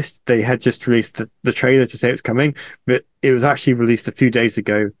to the list, they had just released the trailer to say it's coming, but it was actually released a few days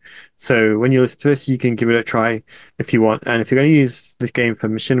ago. So when you listen to this, you can give it a try if you want. And if you're going to use this game for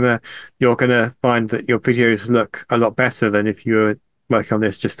Machinima, you're going to find that your videos look a lot better than if you were working on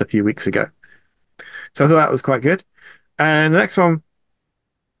this just a few weeks ago. So I thought that was quite good. And the next one,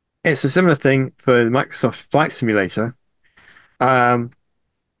 it's a similar thing for the Microsoft Flight Simulator. Um,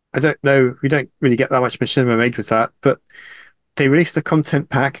 I don't know, we don't really get that much machinima made with that, but they released a content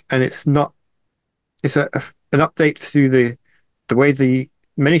pack and it's an update to the way the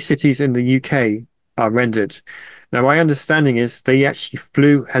many cities in the UK are rendered. Now, my understanding is they actually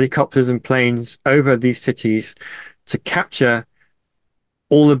flew helicopters and planes over these cities to capture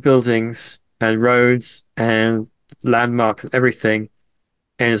all the buildings and roads and landmarks and everything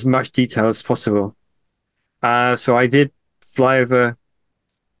in as much detail as possible. So I did fly over.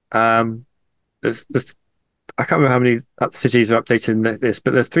 Um, there's I can't remember how many cities are updated in this,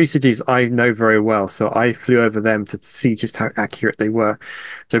 but the three cities I know very well. So I flew over them to see just how accurate they were.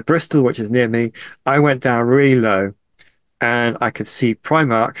 So Bristol, which is near me, I went down really low and I could see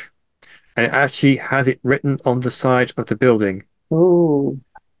Primark, and it actually has it written on the side of the building. ooh,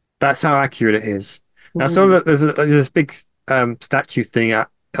 That's how accurate it is. Now, some ooh. of the, there's this big statue thing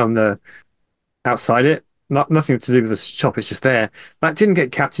on the outside it. Nothing to do with the shop, it's just there. That didn't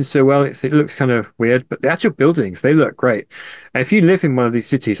get captured so well. It looks kind of weird, but the actual buildings, they look great. And if you live in one of these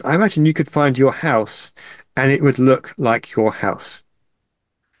cities, I imagine you could find your house and it would look like your house.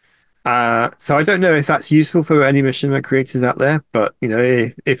 So I don't know if that's useful for any Machinima creators out there, but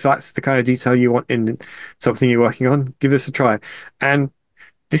if that's the kind of detail you want in something you're working on, give this a try. And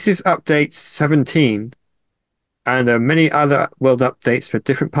this is update 17, and there are many other world updates for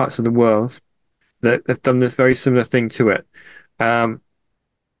different parts of the world that have done this very similar thing to it. Um,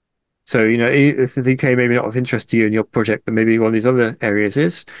 so, if the UK maybe not of interest to you in your project, but maybe one of these other areas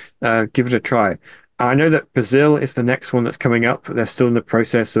is, give it a try. I know that Brazil is the next one that's coming up, but they're still in the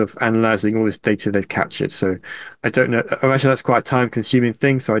process of analyzing all this data they've captured. So I don't know. I imagine that's quite a time-consuming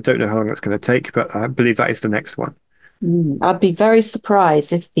thing, so I don't know how long that's going to take, but I believe that is the next one. I'd be very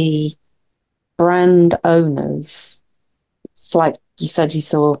surprised if the brand owners, it's like you said, you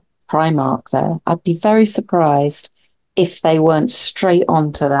saw Primark there. I'd be very surprised if they weren't straight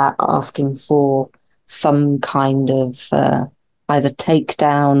onto that, asking for some kind of either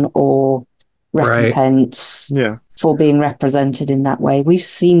takedown or Right. recompense Yeah. for being represented in that way. We've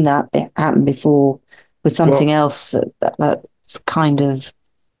seen that happen before with something Well, else that's kind of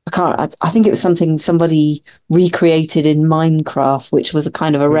I think it was something somebody recreated in Minecraft, which was a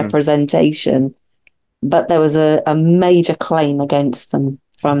kind of a hmm, representation, but there was a major claim against them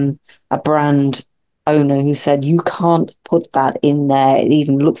from a brand owner who said, "You can't put that in there. It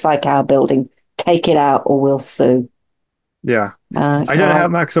even looks like our building. Take it out or we'll sue." yeah. I So don't know how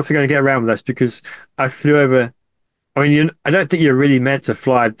Microsoft are going to get around with this because I flew over I mean, I don't think you're really meant to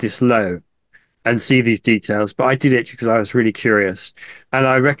fly this low and see these details, but I did it because I was really curious, and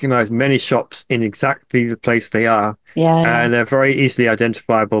I recognized many shops in exactly the place they are, Yeah, yeah. and they're very easily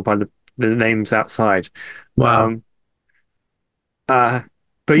identifiable by the names outside. Wow. Um, uh,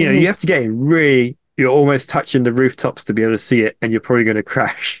 but you Mhm. have to get in really. You're almost touching the rooftops to be able to see it, and you're probably going to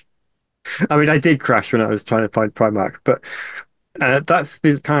crash. I mean, I did crash when I was trying to find Primark, but that's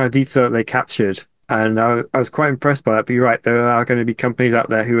the kind of detail that they captured. And I was quite impressed by that. But you're right, there are going to be companies out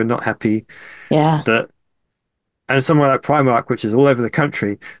there who are not happy Yeah. that, and somewhere like Primark, which is all over the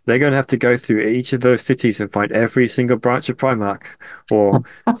country, they're going to have to go through each of those cities and find every single branch of Primark, or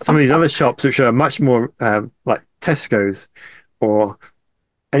some of these other shops which are much more like Tesco's, or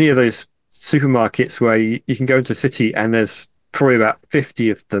any of those supermarkets where you can go into a city and there's probably about 50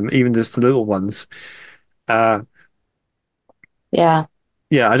 of them, even just the little ones. Uh, Yeah.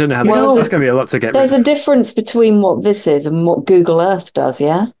 yeah, I don't know how You Well, that's know, going to be a lot to get rid there's a of. difference between what this is and what Google Earth does,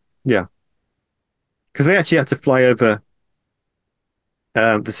 yeah? Yeah, because they actually have to fly over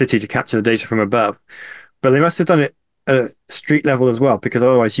the city to capture the data from above, but they must have done it at a street level as well, because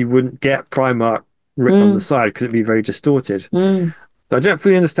otherwise you wouldn't get Primark written on the Mm, side because it'd be very distorted. mm, So I don't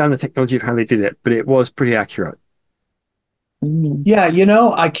fully understand the technology of how they did it, but it was pretty accurate. mm. yeah,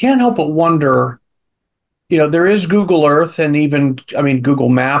 I can't help but wonder, there is Google Earth and even, I mean, Google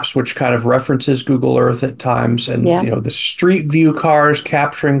Maps, which kind of references Google Earth at times, and, Yeah. the street view cars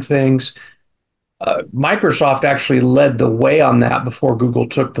capturing things. Microsoft actually led the way on that before Google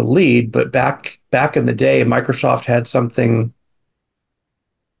took the lead, but back in the day, Microsoft had something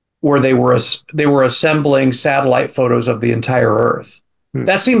where they were assembling satellite photos of the entire Earth. Hmm.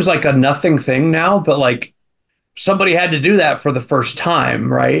 That seems like a nothing thing now, but like somebody had to do that for the first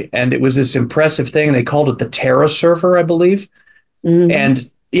time, right? And it was this impressive thing. They called it the Terra server, I believe. Hmm.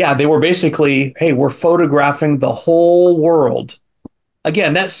 And yeah, they were basically, hey, we're photographing the whole world.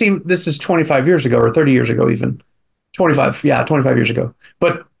 Again, this is 25 years ago or 30 years ago, even 25. Yeah, 25 years ago.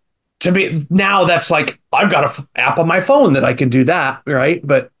 But to me now, that's like, I've got an app on my phone that I can do that, right?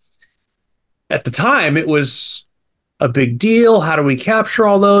 But at the time, it was a big deal. How do we capture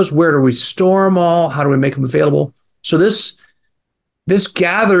all those? Where do we store them all? How do we make them available? So this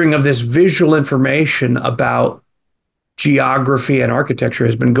gathering of this visual information about geography and architecture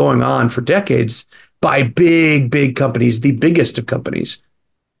has been going on for decades by big companies, the biggest of companies.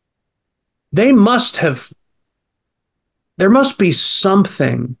 They must have, there must be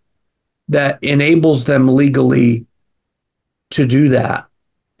something that enables them legally to do that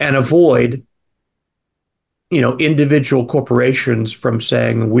and avoid, individual corporations from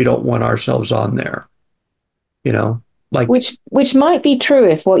saying we don't want ourselves on there. You know, like, Which might be true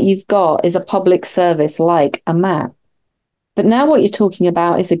if what you've got is a public service like a map. But now what you're talking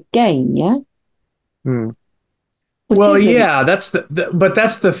about is a game, yeah? Hmm. Which well, isn't. yeah, but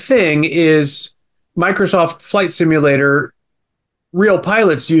that's the thing is Microsoft Flight Simulator, real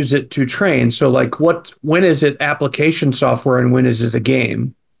pilots use it to train. So like when is it application software and when is it a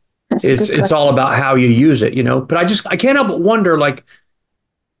game? That's a It's good it's all question. about how you use it, but I can't help but wonder, like,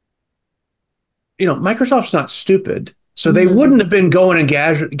 Microsoft's not stupid. So they Mm, wouldn't have been going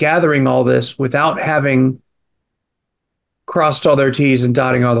and gathering all this without having crossed all their T's and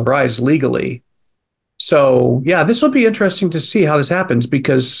dotting all their I's legally. So yeah, this will be interesting to see how this happens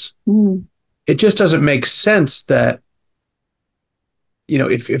because mm, it just doesn't make sense that,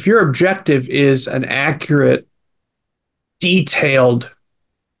 if your objective is an accurate, detailed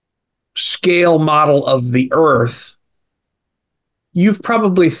scale model of the Earth, you've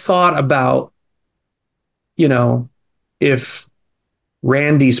probably thought about, if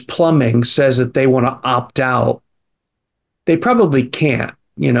Randy's Plumbing says that they want to opt out, they probably can't.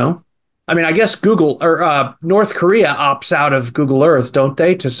 I mean, I guess Google or North Korea opts out of Google Earth, don't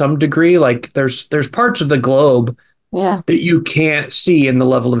they, to some degree? Like there's parts of the globe yeah. that you can't see in the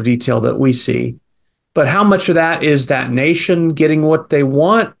level of detail that we see. But how much of that is that nation getting what they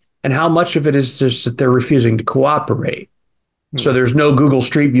want, and how much of it is just that they're refusing to cooperate? So Hmm. there's no Google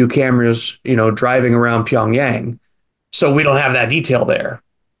Street View cameras, driving around Pyongyang. So we don't have that detail there.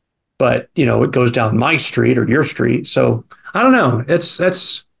 But, it goes down my street or your street. So I don't know.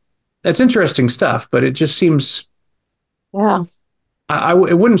 That's interesting stuff, but it just seems Yeah.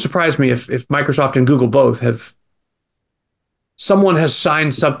 it wouldn't surprise me if Microsoft and Google both have someone has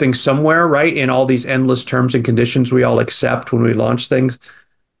signed something somewhere, right? In all these endless terms and conditions we all accept when we launch things,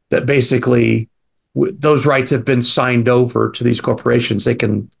 that basically those rights have been signed over to these corporations. They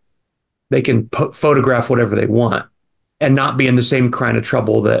can photograph whatever they want and not be in the same kind of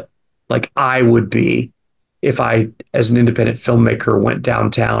trouble that like I would be if I, as an independent filmmaker, went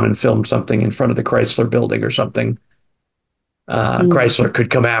downtown and filmed something in front of the Chrysler building or something. Chrysler could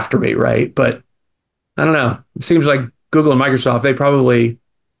come after me, right? But I don't know. It seems like Google and Microsoft, they probably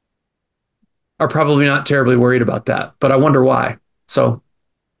are probably not terribly worried about that, but I wonder why. So,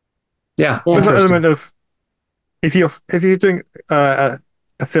 yeah, Yeah. There's that interesting. element of if you're doing a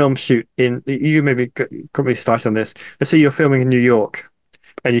film shoot in you maybe got me started on this. Let's say you're filming in New York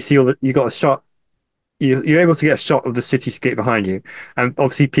and you see you got a shot. You're able to get a shot of the cityscape behind you, and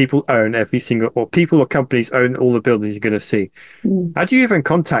obviously people own every single, or people or companies own all the buildings you're going to see. Mm. How do you even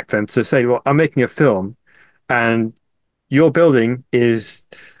contact them to say, well, I'm making a film and your building is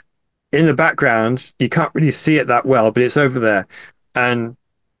in the background. You can't really see it that well, but it's over there. And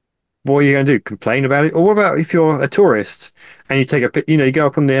what are you going to do? Complain about it? Or what about if you're a tourist and you take you go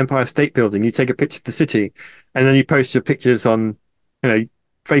up on the Empire State Building, you take a picture of the city, and then you post your pictures on,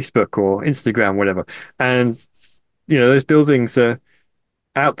 Facebook or Instagram, whatever. And, those buildings are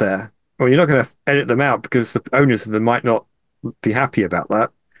out there. Well, you're not going to edit them out because the owners of them might not be happy about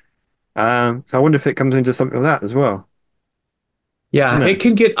that. So I wonder if it comes into something like that as well. Yeah, No.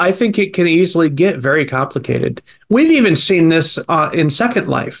 I think it can easily get very complicated. We've even seen this in Second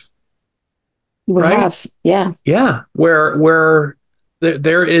Life, We right? have, yeah. Yeah, where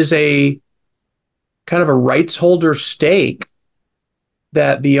there is a kind of a rights holder stake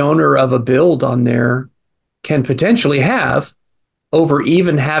that the owner of a build on there can potentially have over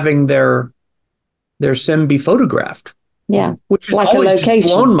even having their sim be photographed. Yeah. Which has Like a always just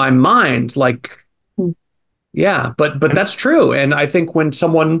location. blown my mind. Like, Hmm. yeah, but that's true. And I think when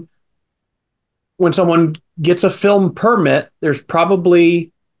someone gets a film permit, that's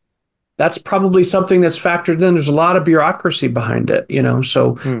probably something that's factored in. There's a lot of bureaucracy behind it,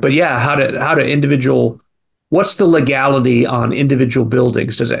 So, but yeah, how to what's the legality on individual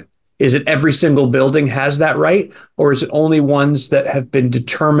buildings? Is it every single building has that right? Or is it only ones that have been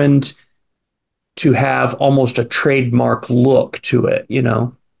determined to have almost a trademark look to it,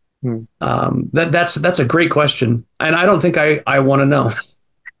 That's a great question. And I don't think I want to know.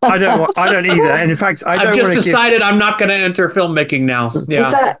 I don't either. And in fact, I've just decided I'm not going to enter filmmaking now.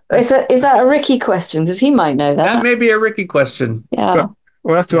 Yeah. Is that a Ricky question? Because he might know that. That may be a Ricky question. Yeah. But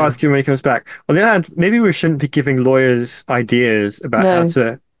we'll have to ask him when he comes back. On the other hand, maybe we shouldn't be giving lawyers ideas about how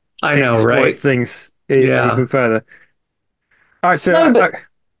to I know, exploit right? things Yeah. even further. All right, so No,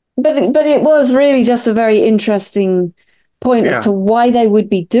 but it was really just a very interesting point Yeah. as to why they would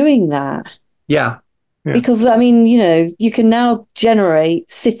be doing that. Yeah. Yeah. Because, I mean, you can now generate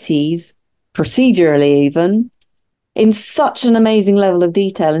cities procedurally even in such an amazing level of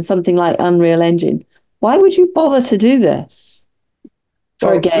detail in something like Unreal Engine. Why would you bother to do this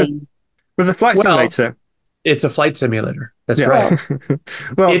for a game? with a flight simulator. It's a flight simulator. That's Yeah. right.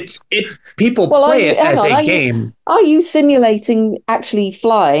 Well, people play it as a game. Are you simulating actually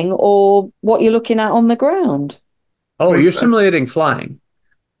flying or what you're looking at on the ground? Oh, you're simulating flying.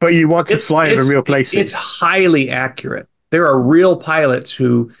 But you want to fly over real places. It's highly accurate. There are real pilots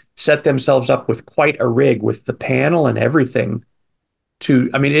who set themselves up with quite a rig with the panel and everything.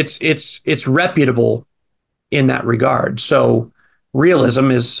 It's reputable in that regard. So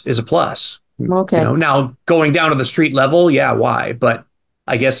realism is a plus. Okay. Now going down to the street level, yeah, why? But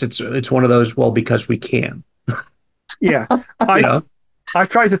I guess it's one of those, well, because we can. Yeah. I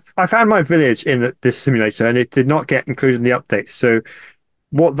found my village in this simulator and it did not get included in the updates. So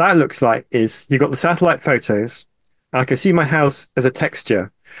what that looks like is you've got the satellite photos. I can see my house as a texture,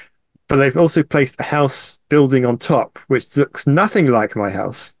 but they've also placed a house building on top, which looks nothing like my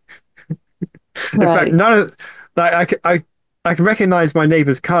house. In fact, none of I can recognize my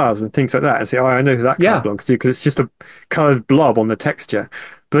neighbor's cars and things like that and say, oh, I know who that car belongs to because it's just a colored blob on the texture.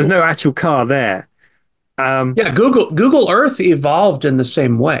 But there's no actual car there. Google Earth evolved in the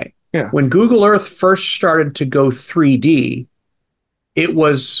same way. Yeah. When Google Earth first started to go 3D, it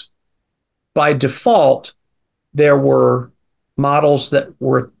was by default, there were models that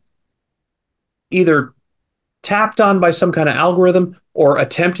were either tapped on by some kind of algorithm or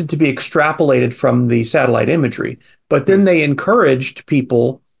attempted to be extrapolated from the satellite imagery. But then they encouraged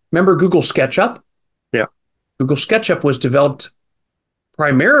people. Remember Google SketchUp? Yeah. Google SketchUp was developed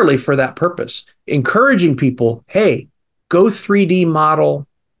primarily for that purpose, encouraging people, hey, go 3D model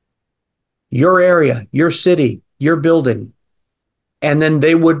your area, your city, your building. And then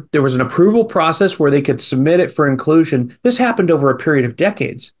there was an approval process where they could submit it for inclusion. This happened over a period of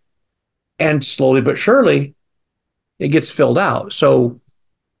decades. And slowly but surely, it gets filled out. So,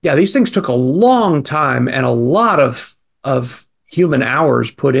 yeah, these things took a long time and a lot of human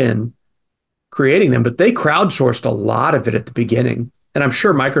hours put in creating them, but they crowdsourced a lot of it at the beginning. And I'm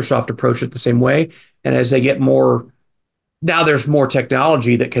sure Microsoft approached it the same way. And as they get more, now there's more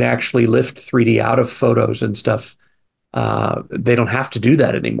technology that can actually lift 3D out of photos and stuff. They don't have to do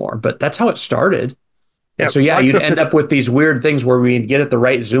that anymore, but that's how it started. Yeah, And so, yeah, you'd end Microsoft. up with these weird things where we get at the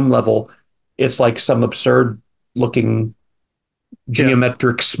right zoom level. It's like some absurd looking Yeah.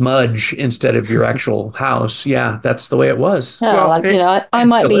 geometric smudge instead of your actual house. Yeah, that's the way it was. Yeah, Well, like, I It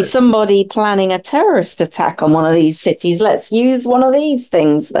might still be is. somebody planning a terrorist attack on one of these cities. Let's use one of these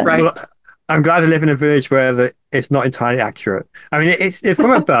things then. well, Right. I'm glad I live in a village where it's not entirely accurate. I mean, it's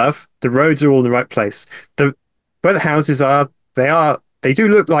from above. The roads are all in the right place. The Where the houses are, they do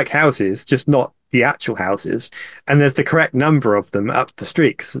look like houses, just not the actual houses. And there's the correct number of them up the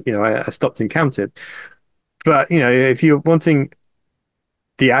street. 'Cause, I stopped and counted. But if you're wanting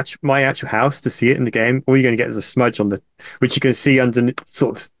my actual house to see it in the game, all you're going to get is a smudge on which you can see under,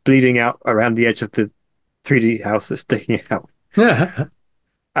 sort of bleeding out around the edge of the 3D house that's sticking out. Yeah.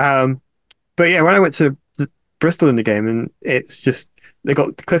 Um, But yeah, when I went to Bristol in the game, and it's just they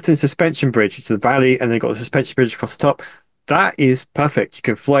got the Clifton Suspension Bridge, it's the valley, and they got the suspension bridge across the top. That is perfect. You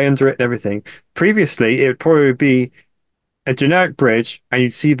can fly under it and everything. Previously, it would probably be a generic bridge, and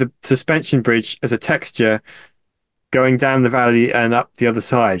you'd see the suspension bridge as a texture going down the valley and up the other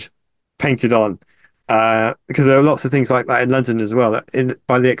side, painted on. Because there are lots of things like that in London as well.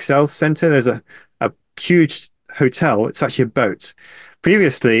 By the Excel Centre, there's a huge hotel. It's actually a boat.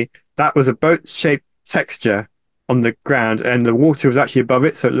 Previously, that was a boat-shaped texture on the ground, and the water was actually above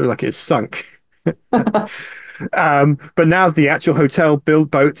it, so it looked like it's sunk. But now the actual hotel build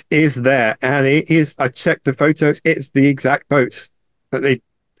boat is there, and it is. I checked the photos; it's the exact boat that they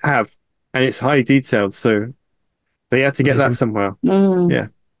have, and it's highly detailed. So they had to get that Amazing. somewhere. Mm. Yeah,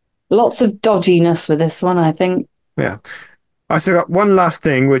 Lots of dodginess with this one, I think. yeah. I still got one last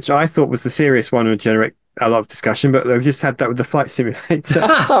thing, which I thought was the serious one, would generate a lot of discussion, but they've just had that with the flight simulator.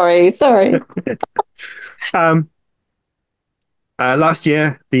 Sorry. um, Last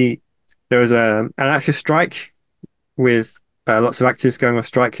year, there was an actor strike with lots of actors going on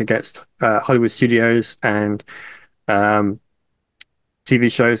strike against Hollywood studios and um, TV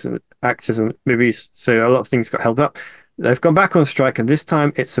shows and actors and movies. So a lot of things got held up. They've gone back on strike, and this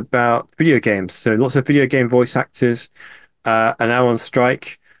time it's about video games. So lots of video game voice actors are now on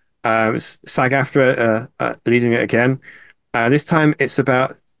strike. SAG-AFTRA leading it again. This time it's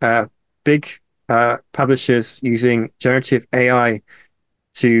about big publishers using generative AI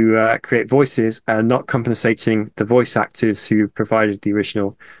to create voices and not compensating the voice actors who provided the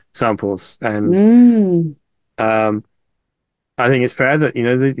original samples. And Mm. I think it's fair that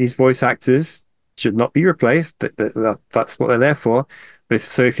these voice actors should not be replaced. That's what they're there for.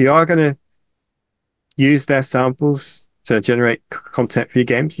 So if you are going to use their samples to generate content for your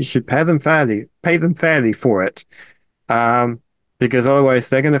games, you should pay them fairly for it. Because otherwise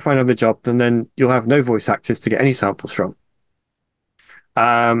they're going to find another job, and then you'll have no voice actors to get any samples from.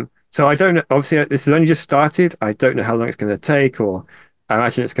 So I don't know. Obviously, this has only just started. I don't know how long it's going to take, or I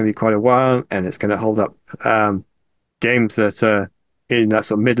imagine it's going to be quite a while, and it's going to hold up games that are in that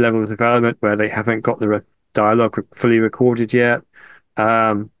sort of mid-level of development where they haven't got the dialogue fully recorded yet.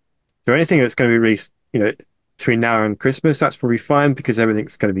 So anything that's going to be released, between now and Christmas, that's probably fine because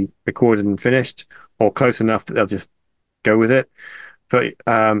everything's going to be recorded and finished, or close enough that they'll just go with it. But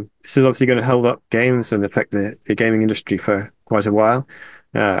this is obviously going to hold up games and affect the gaming industry for quite a while.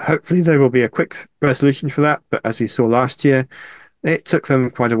 Hopefully there will be a quick resolution for that, but as we saw last year, it took them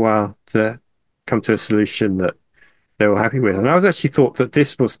quite a while to come to a solution that they were happy with. And I was actually thought that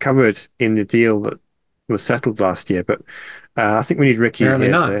this was covered in the deal that was settled last year, but I think we need Ricky Apparently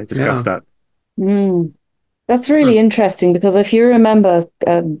here not. to discuss that. Mm. That's really interesting because if you remember,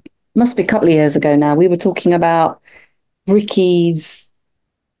 must be a couple of years ago now, we were talking about Ricky's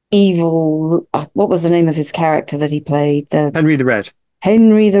evil. What was the name of his character that he played? Henry the Red.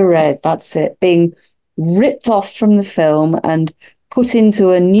 Henry the Red. That's it. Being ripped off from the film and put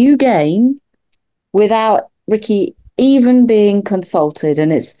into a new game without Ricky even being consulted.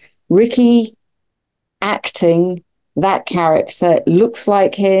 And it's Ricky acting that character. It looks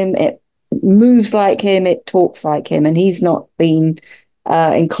like him. It moves like him. It talks like him. And he's not been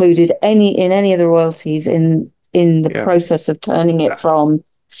included in any of the royalties in the process of turning it from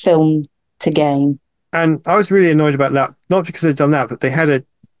film to game. And I was really annoyed about that, not because they'd done that, but they had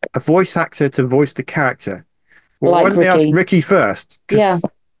a voice actor to voice the character. Well, Like why don't they ask Ricky. Ricky first? Yeah.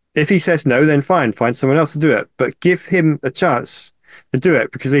 If he says no, then fine, find someone else to do it. But give him a chance to do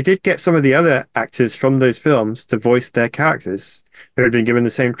it, because they did get some of the other actors from those films to voice their characters who had been given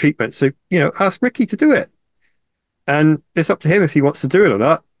the same treatment. So, ask Ricky to do it. And it's up to him if he wants to do it or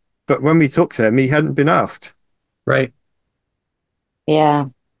not. But when we talked to him, he hadn't been asked. Right. Yeah.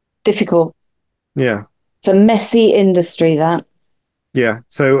 Difficult. Yeah. It's a messy industry, that. Yeah.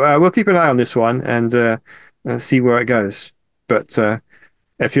 So we'll keep an eye on this one. And and see where it goes. But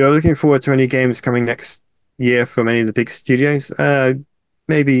if you're looking forward to any games coming next year from any of the big studios,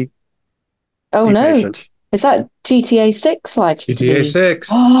 maybe Oh be no. patient. Is that GTA 6 likely to GTA be? 6.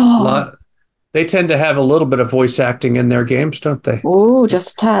 Oh, They tend to have a little bit of voice acting in their games, don't they? oh,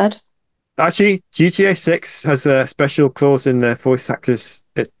 just a tad. Actually, GTA 6 has a special clause in their voice actors.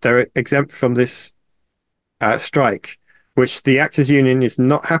 They're exempt from this strike, which the actors union is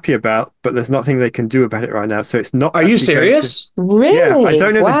not happy about, but there's nothing they can do about it right now. So it's not Are you actually going to. serious? Yeah, I Really?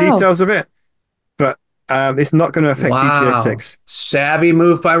 don't know the Wow. details of it, but it's not going to affect GTA Wow. 6. Savvy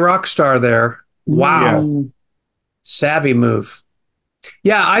move by Rockstar there. Yeah. Wow. Mm. Savvy move.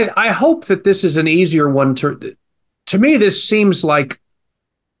 Yeah, I hope that this is an easier one to me, this seems like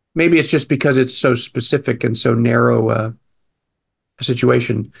maybe it's just because it's so specific and so narrow a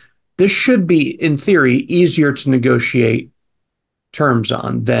situation. This should be, in theory, easier to negotiate terms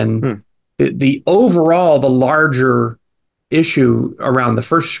on than the overall, the larger issue around the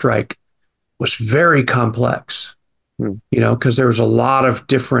first strike was very complex, because there was a lot of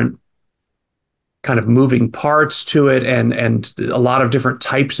different kind of moving parts to it and a lot of different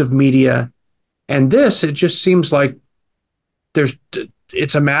types of media. And this, it just seems like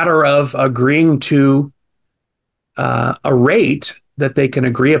it's a matter of agreeing to a rate that they can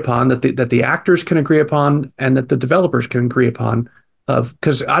agree upon, that the actors can agree upon, and that the developers can agree upon.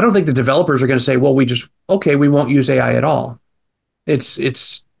 Because I don't think the developers are going to say, well, we won't use AI at all. It's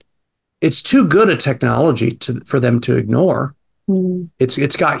too good a technology for them to ignore. Mm.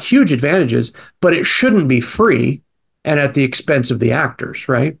 It's got huge advantages, but it shouldn't be free and at the expense of the actors,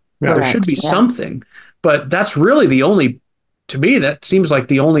 right? Yeah. There should be Correct, yeah. something, but that's really to me, that seems like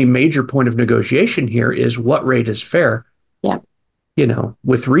the only major point of negotiation here is what rate is fair. Yeah.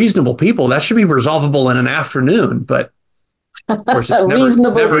 With reasonable people, that should be resolvable in an afternoon, but of course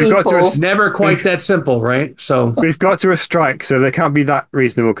it's never quite that simple, right? So we've got to a strike, so they can't be that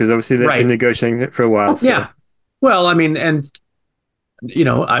reasonable because obviously they've been negotiating it for a while. So. Yeah. Well, I mean, and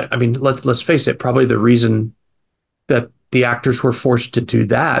I mean, let's face it, probably the reason that the actors were forced to do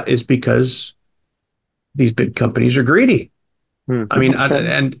that is because these big companies are greedy. I mean,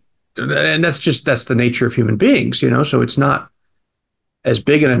 and that's the nature of human beings, so it's not as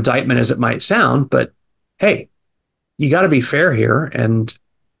big an indictment as it might sound, but hey, you got to be fair here, and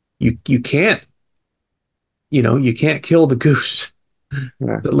you can't kill the goose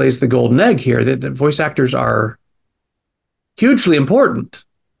that lays the golden egg here. The voice actors are hugely important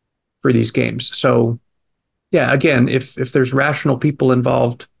for these games. So yeah, again, if there's rational people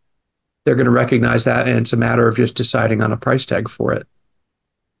involved, they're going to recognize that, and it's a matter of just deciding on a price tag for it,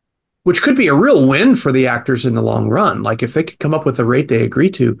 which could be a real win for the actors in the long run. Like if they could come up with a rate they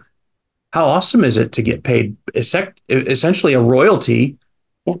agree to, how awesome is it to get paid essentially a royalty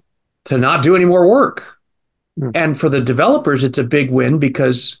to not do any more work? And for the developers, it's a big win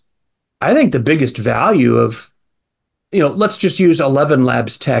because I think the biggest value of, let's just use 11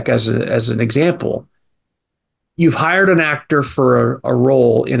 Labs tech as an example. You've hired an actor for a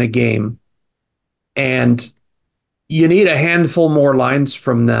role in a game, and you need a handful more lines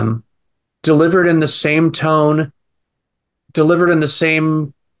from them, delivered in the same tone, delivered in the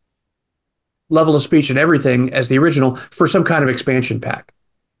same level of speech and everything as the original for some kind of expansion pack.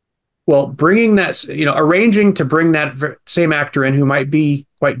 Well, bringing that, arranging to bring that same actor in who might be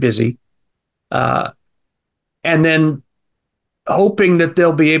quite busy, and then hoping that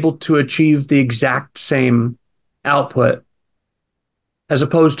they'll be able to achieve the exact same output as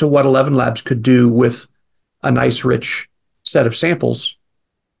opposed to what 11 Labs could do with a nice, rich set of samples.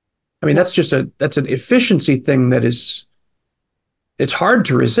 I mean, that's an efficiency thing that it's hard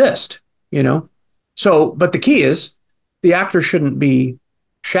to resist, So, but the key is the actor shouldn't be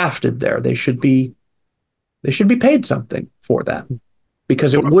shafted there. They should be paid something for that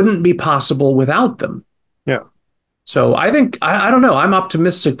because it wouldn't be possible without them. Yeah. So I think, I don't know, I'm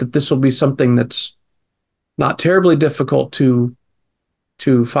optimistic that this will be something that's not terribly difficult to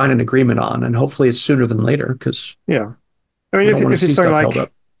find an agreement on, and hopefully it's sooner than later because I mean, if it's something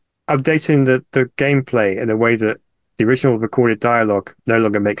like updating the gameplay in a way that the original recorded dialogue no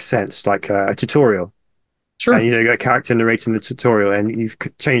longer makes sense, like a tutorial. Sure. And you got a character narrating the tutorial and you've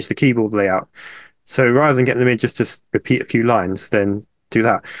changed the keyboard layout. So rather than getting them in just to repeat a few lines, then do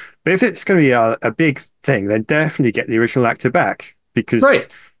that. But if it's going to be a big thing, then definitely get the original actor back because,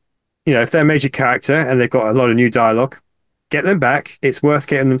 if they're a major character and they've got a lot of new dialogue, get them back. It's worth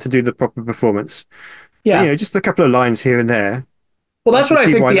getting them to do the proper performance. Yeah. But, just a couple of lines here and there. Well, that's what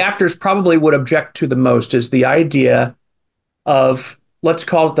I think the actors probably would object to the most is the idea of, let's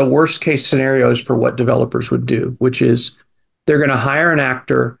call it the worst case scenarios for what developers would do, which is they're going to hire an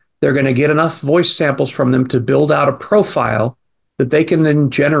actor They're going to get enough voice samples from them to build out a profile that they can then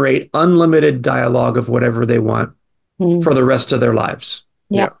generate unlimited dialogue of whatever they want for the rest of their lives.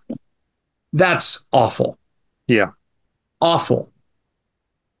 Yeah. That's awful. Yeah. Awful.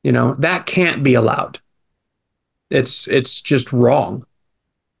 You know, that can't be allowed. It's just wrong.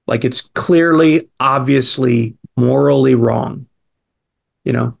 Like, it's clearly, obviously, morally wrong.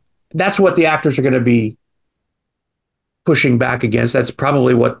 You know, that's what the actors are going to be pushing back against. That's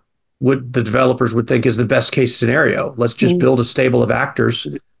probably what the developers would think is the best case scenario. Let's just build a stable of actors.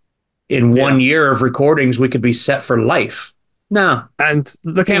 In 1 year of recordings, we could be set for life. No, and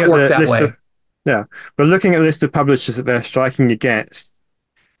looking can't at work the that list way. but looking at the list of publishers that they're striking against,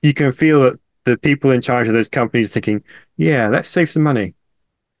 you can feel that the people in charge of those companies are thinking, yeah, let's save some money.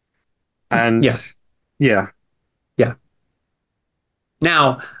 And yeah.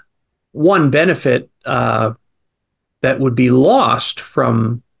 Now, one benefit that would be lost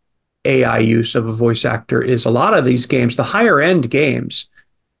from AI use of a voice actor is a lot of these games, the higher end games,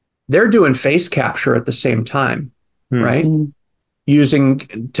 they're doing face capture at the same time, right?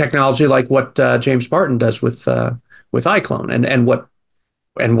 Using technology like what James Martin does with iClone,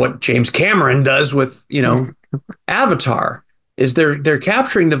 and what James Cameron does with, you know, Avatar, is they're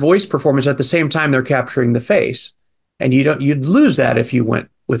capturing the voice performance at the same time they're capturing the face, and you'd lose that if you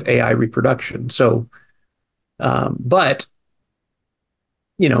went with AI reproduction. So, but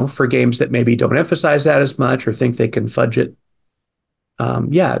you know, for games that maybe don't emphasize that as much or think they can fudge it,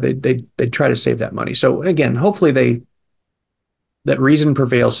 they try to save that money. So again, hopefully that reason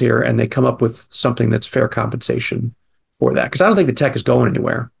prevails here and they come up with something that's fair compensation for that. Because I don't think the tech is going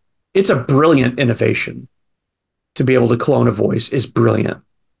anywhere. It's a brilliant innovation. To be able to clone a voice is brilliant.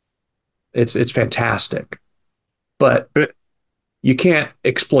 It's fantastic. But you can't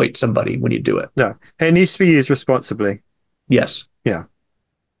exploit somebody when you do it. No, it needs to be used responsibly. Yes. Yeah.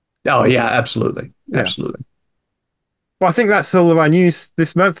 Oh, yeah, absolutely. Absolutely. Well, I think that's all of our news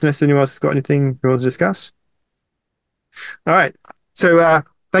this month, unless anyone else has got anything you want to discuss. All right. So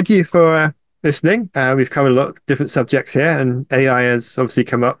thank you for listening. We've covered a lot of different subjects here, and AI has obviously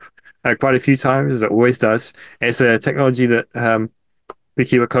come up quite a few times, as it always does. It's a technology that we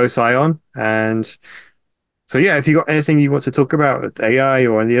keep a close eye on. And so, yeah, if you've got anything you want to talk about with AI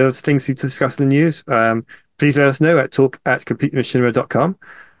or any other things we discuss in the news, please let us know at talk@completemachinima.com.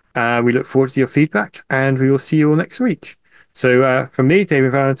 We look forward to your feedback, and we will see you all next week. So from me,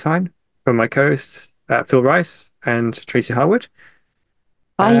 David Valentine, from my co-hosts Phil Rice and Tracy Harwood.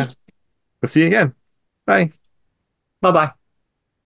 Bye. We'll see you again. Bye. Bye-bye.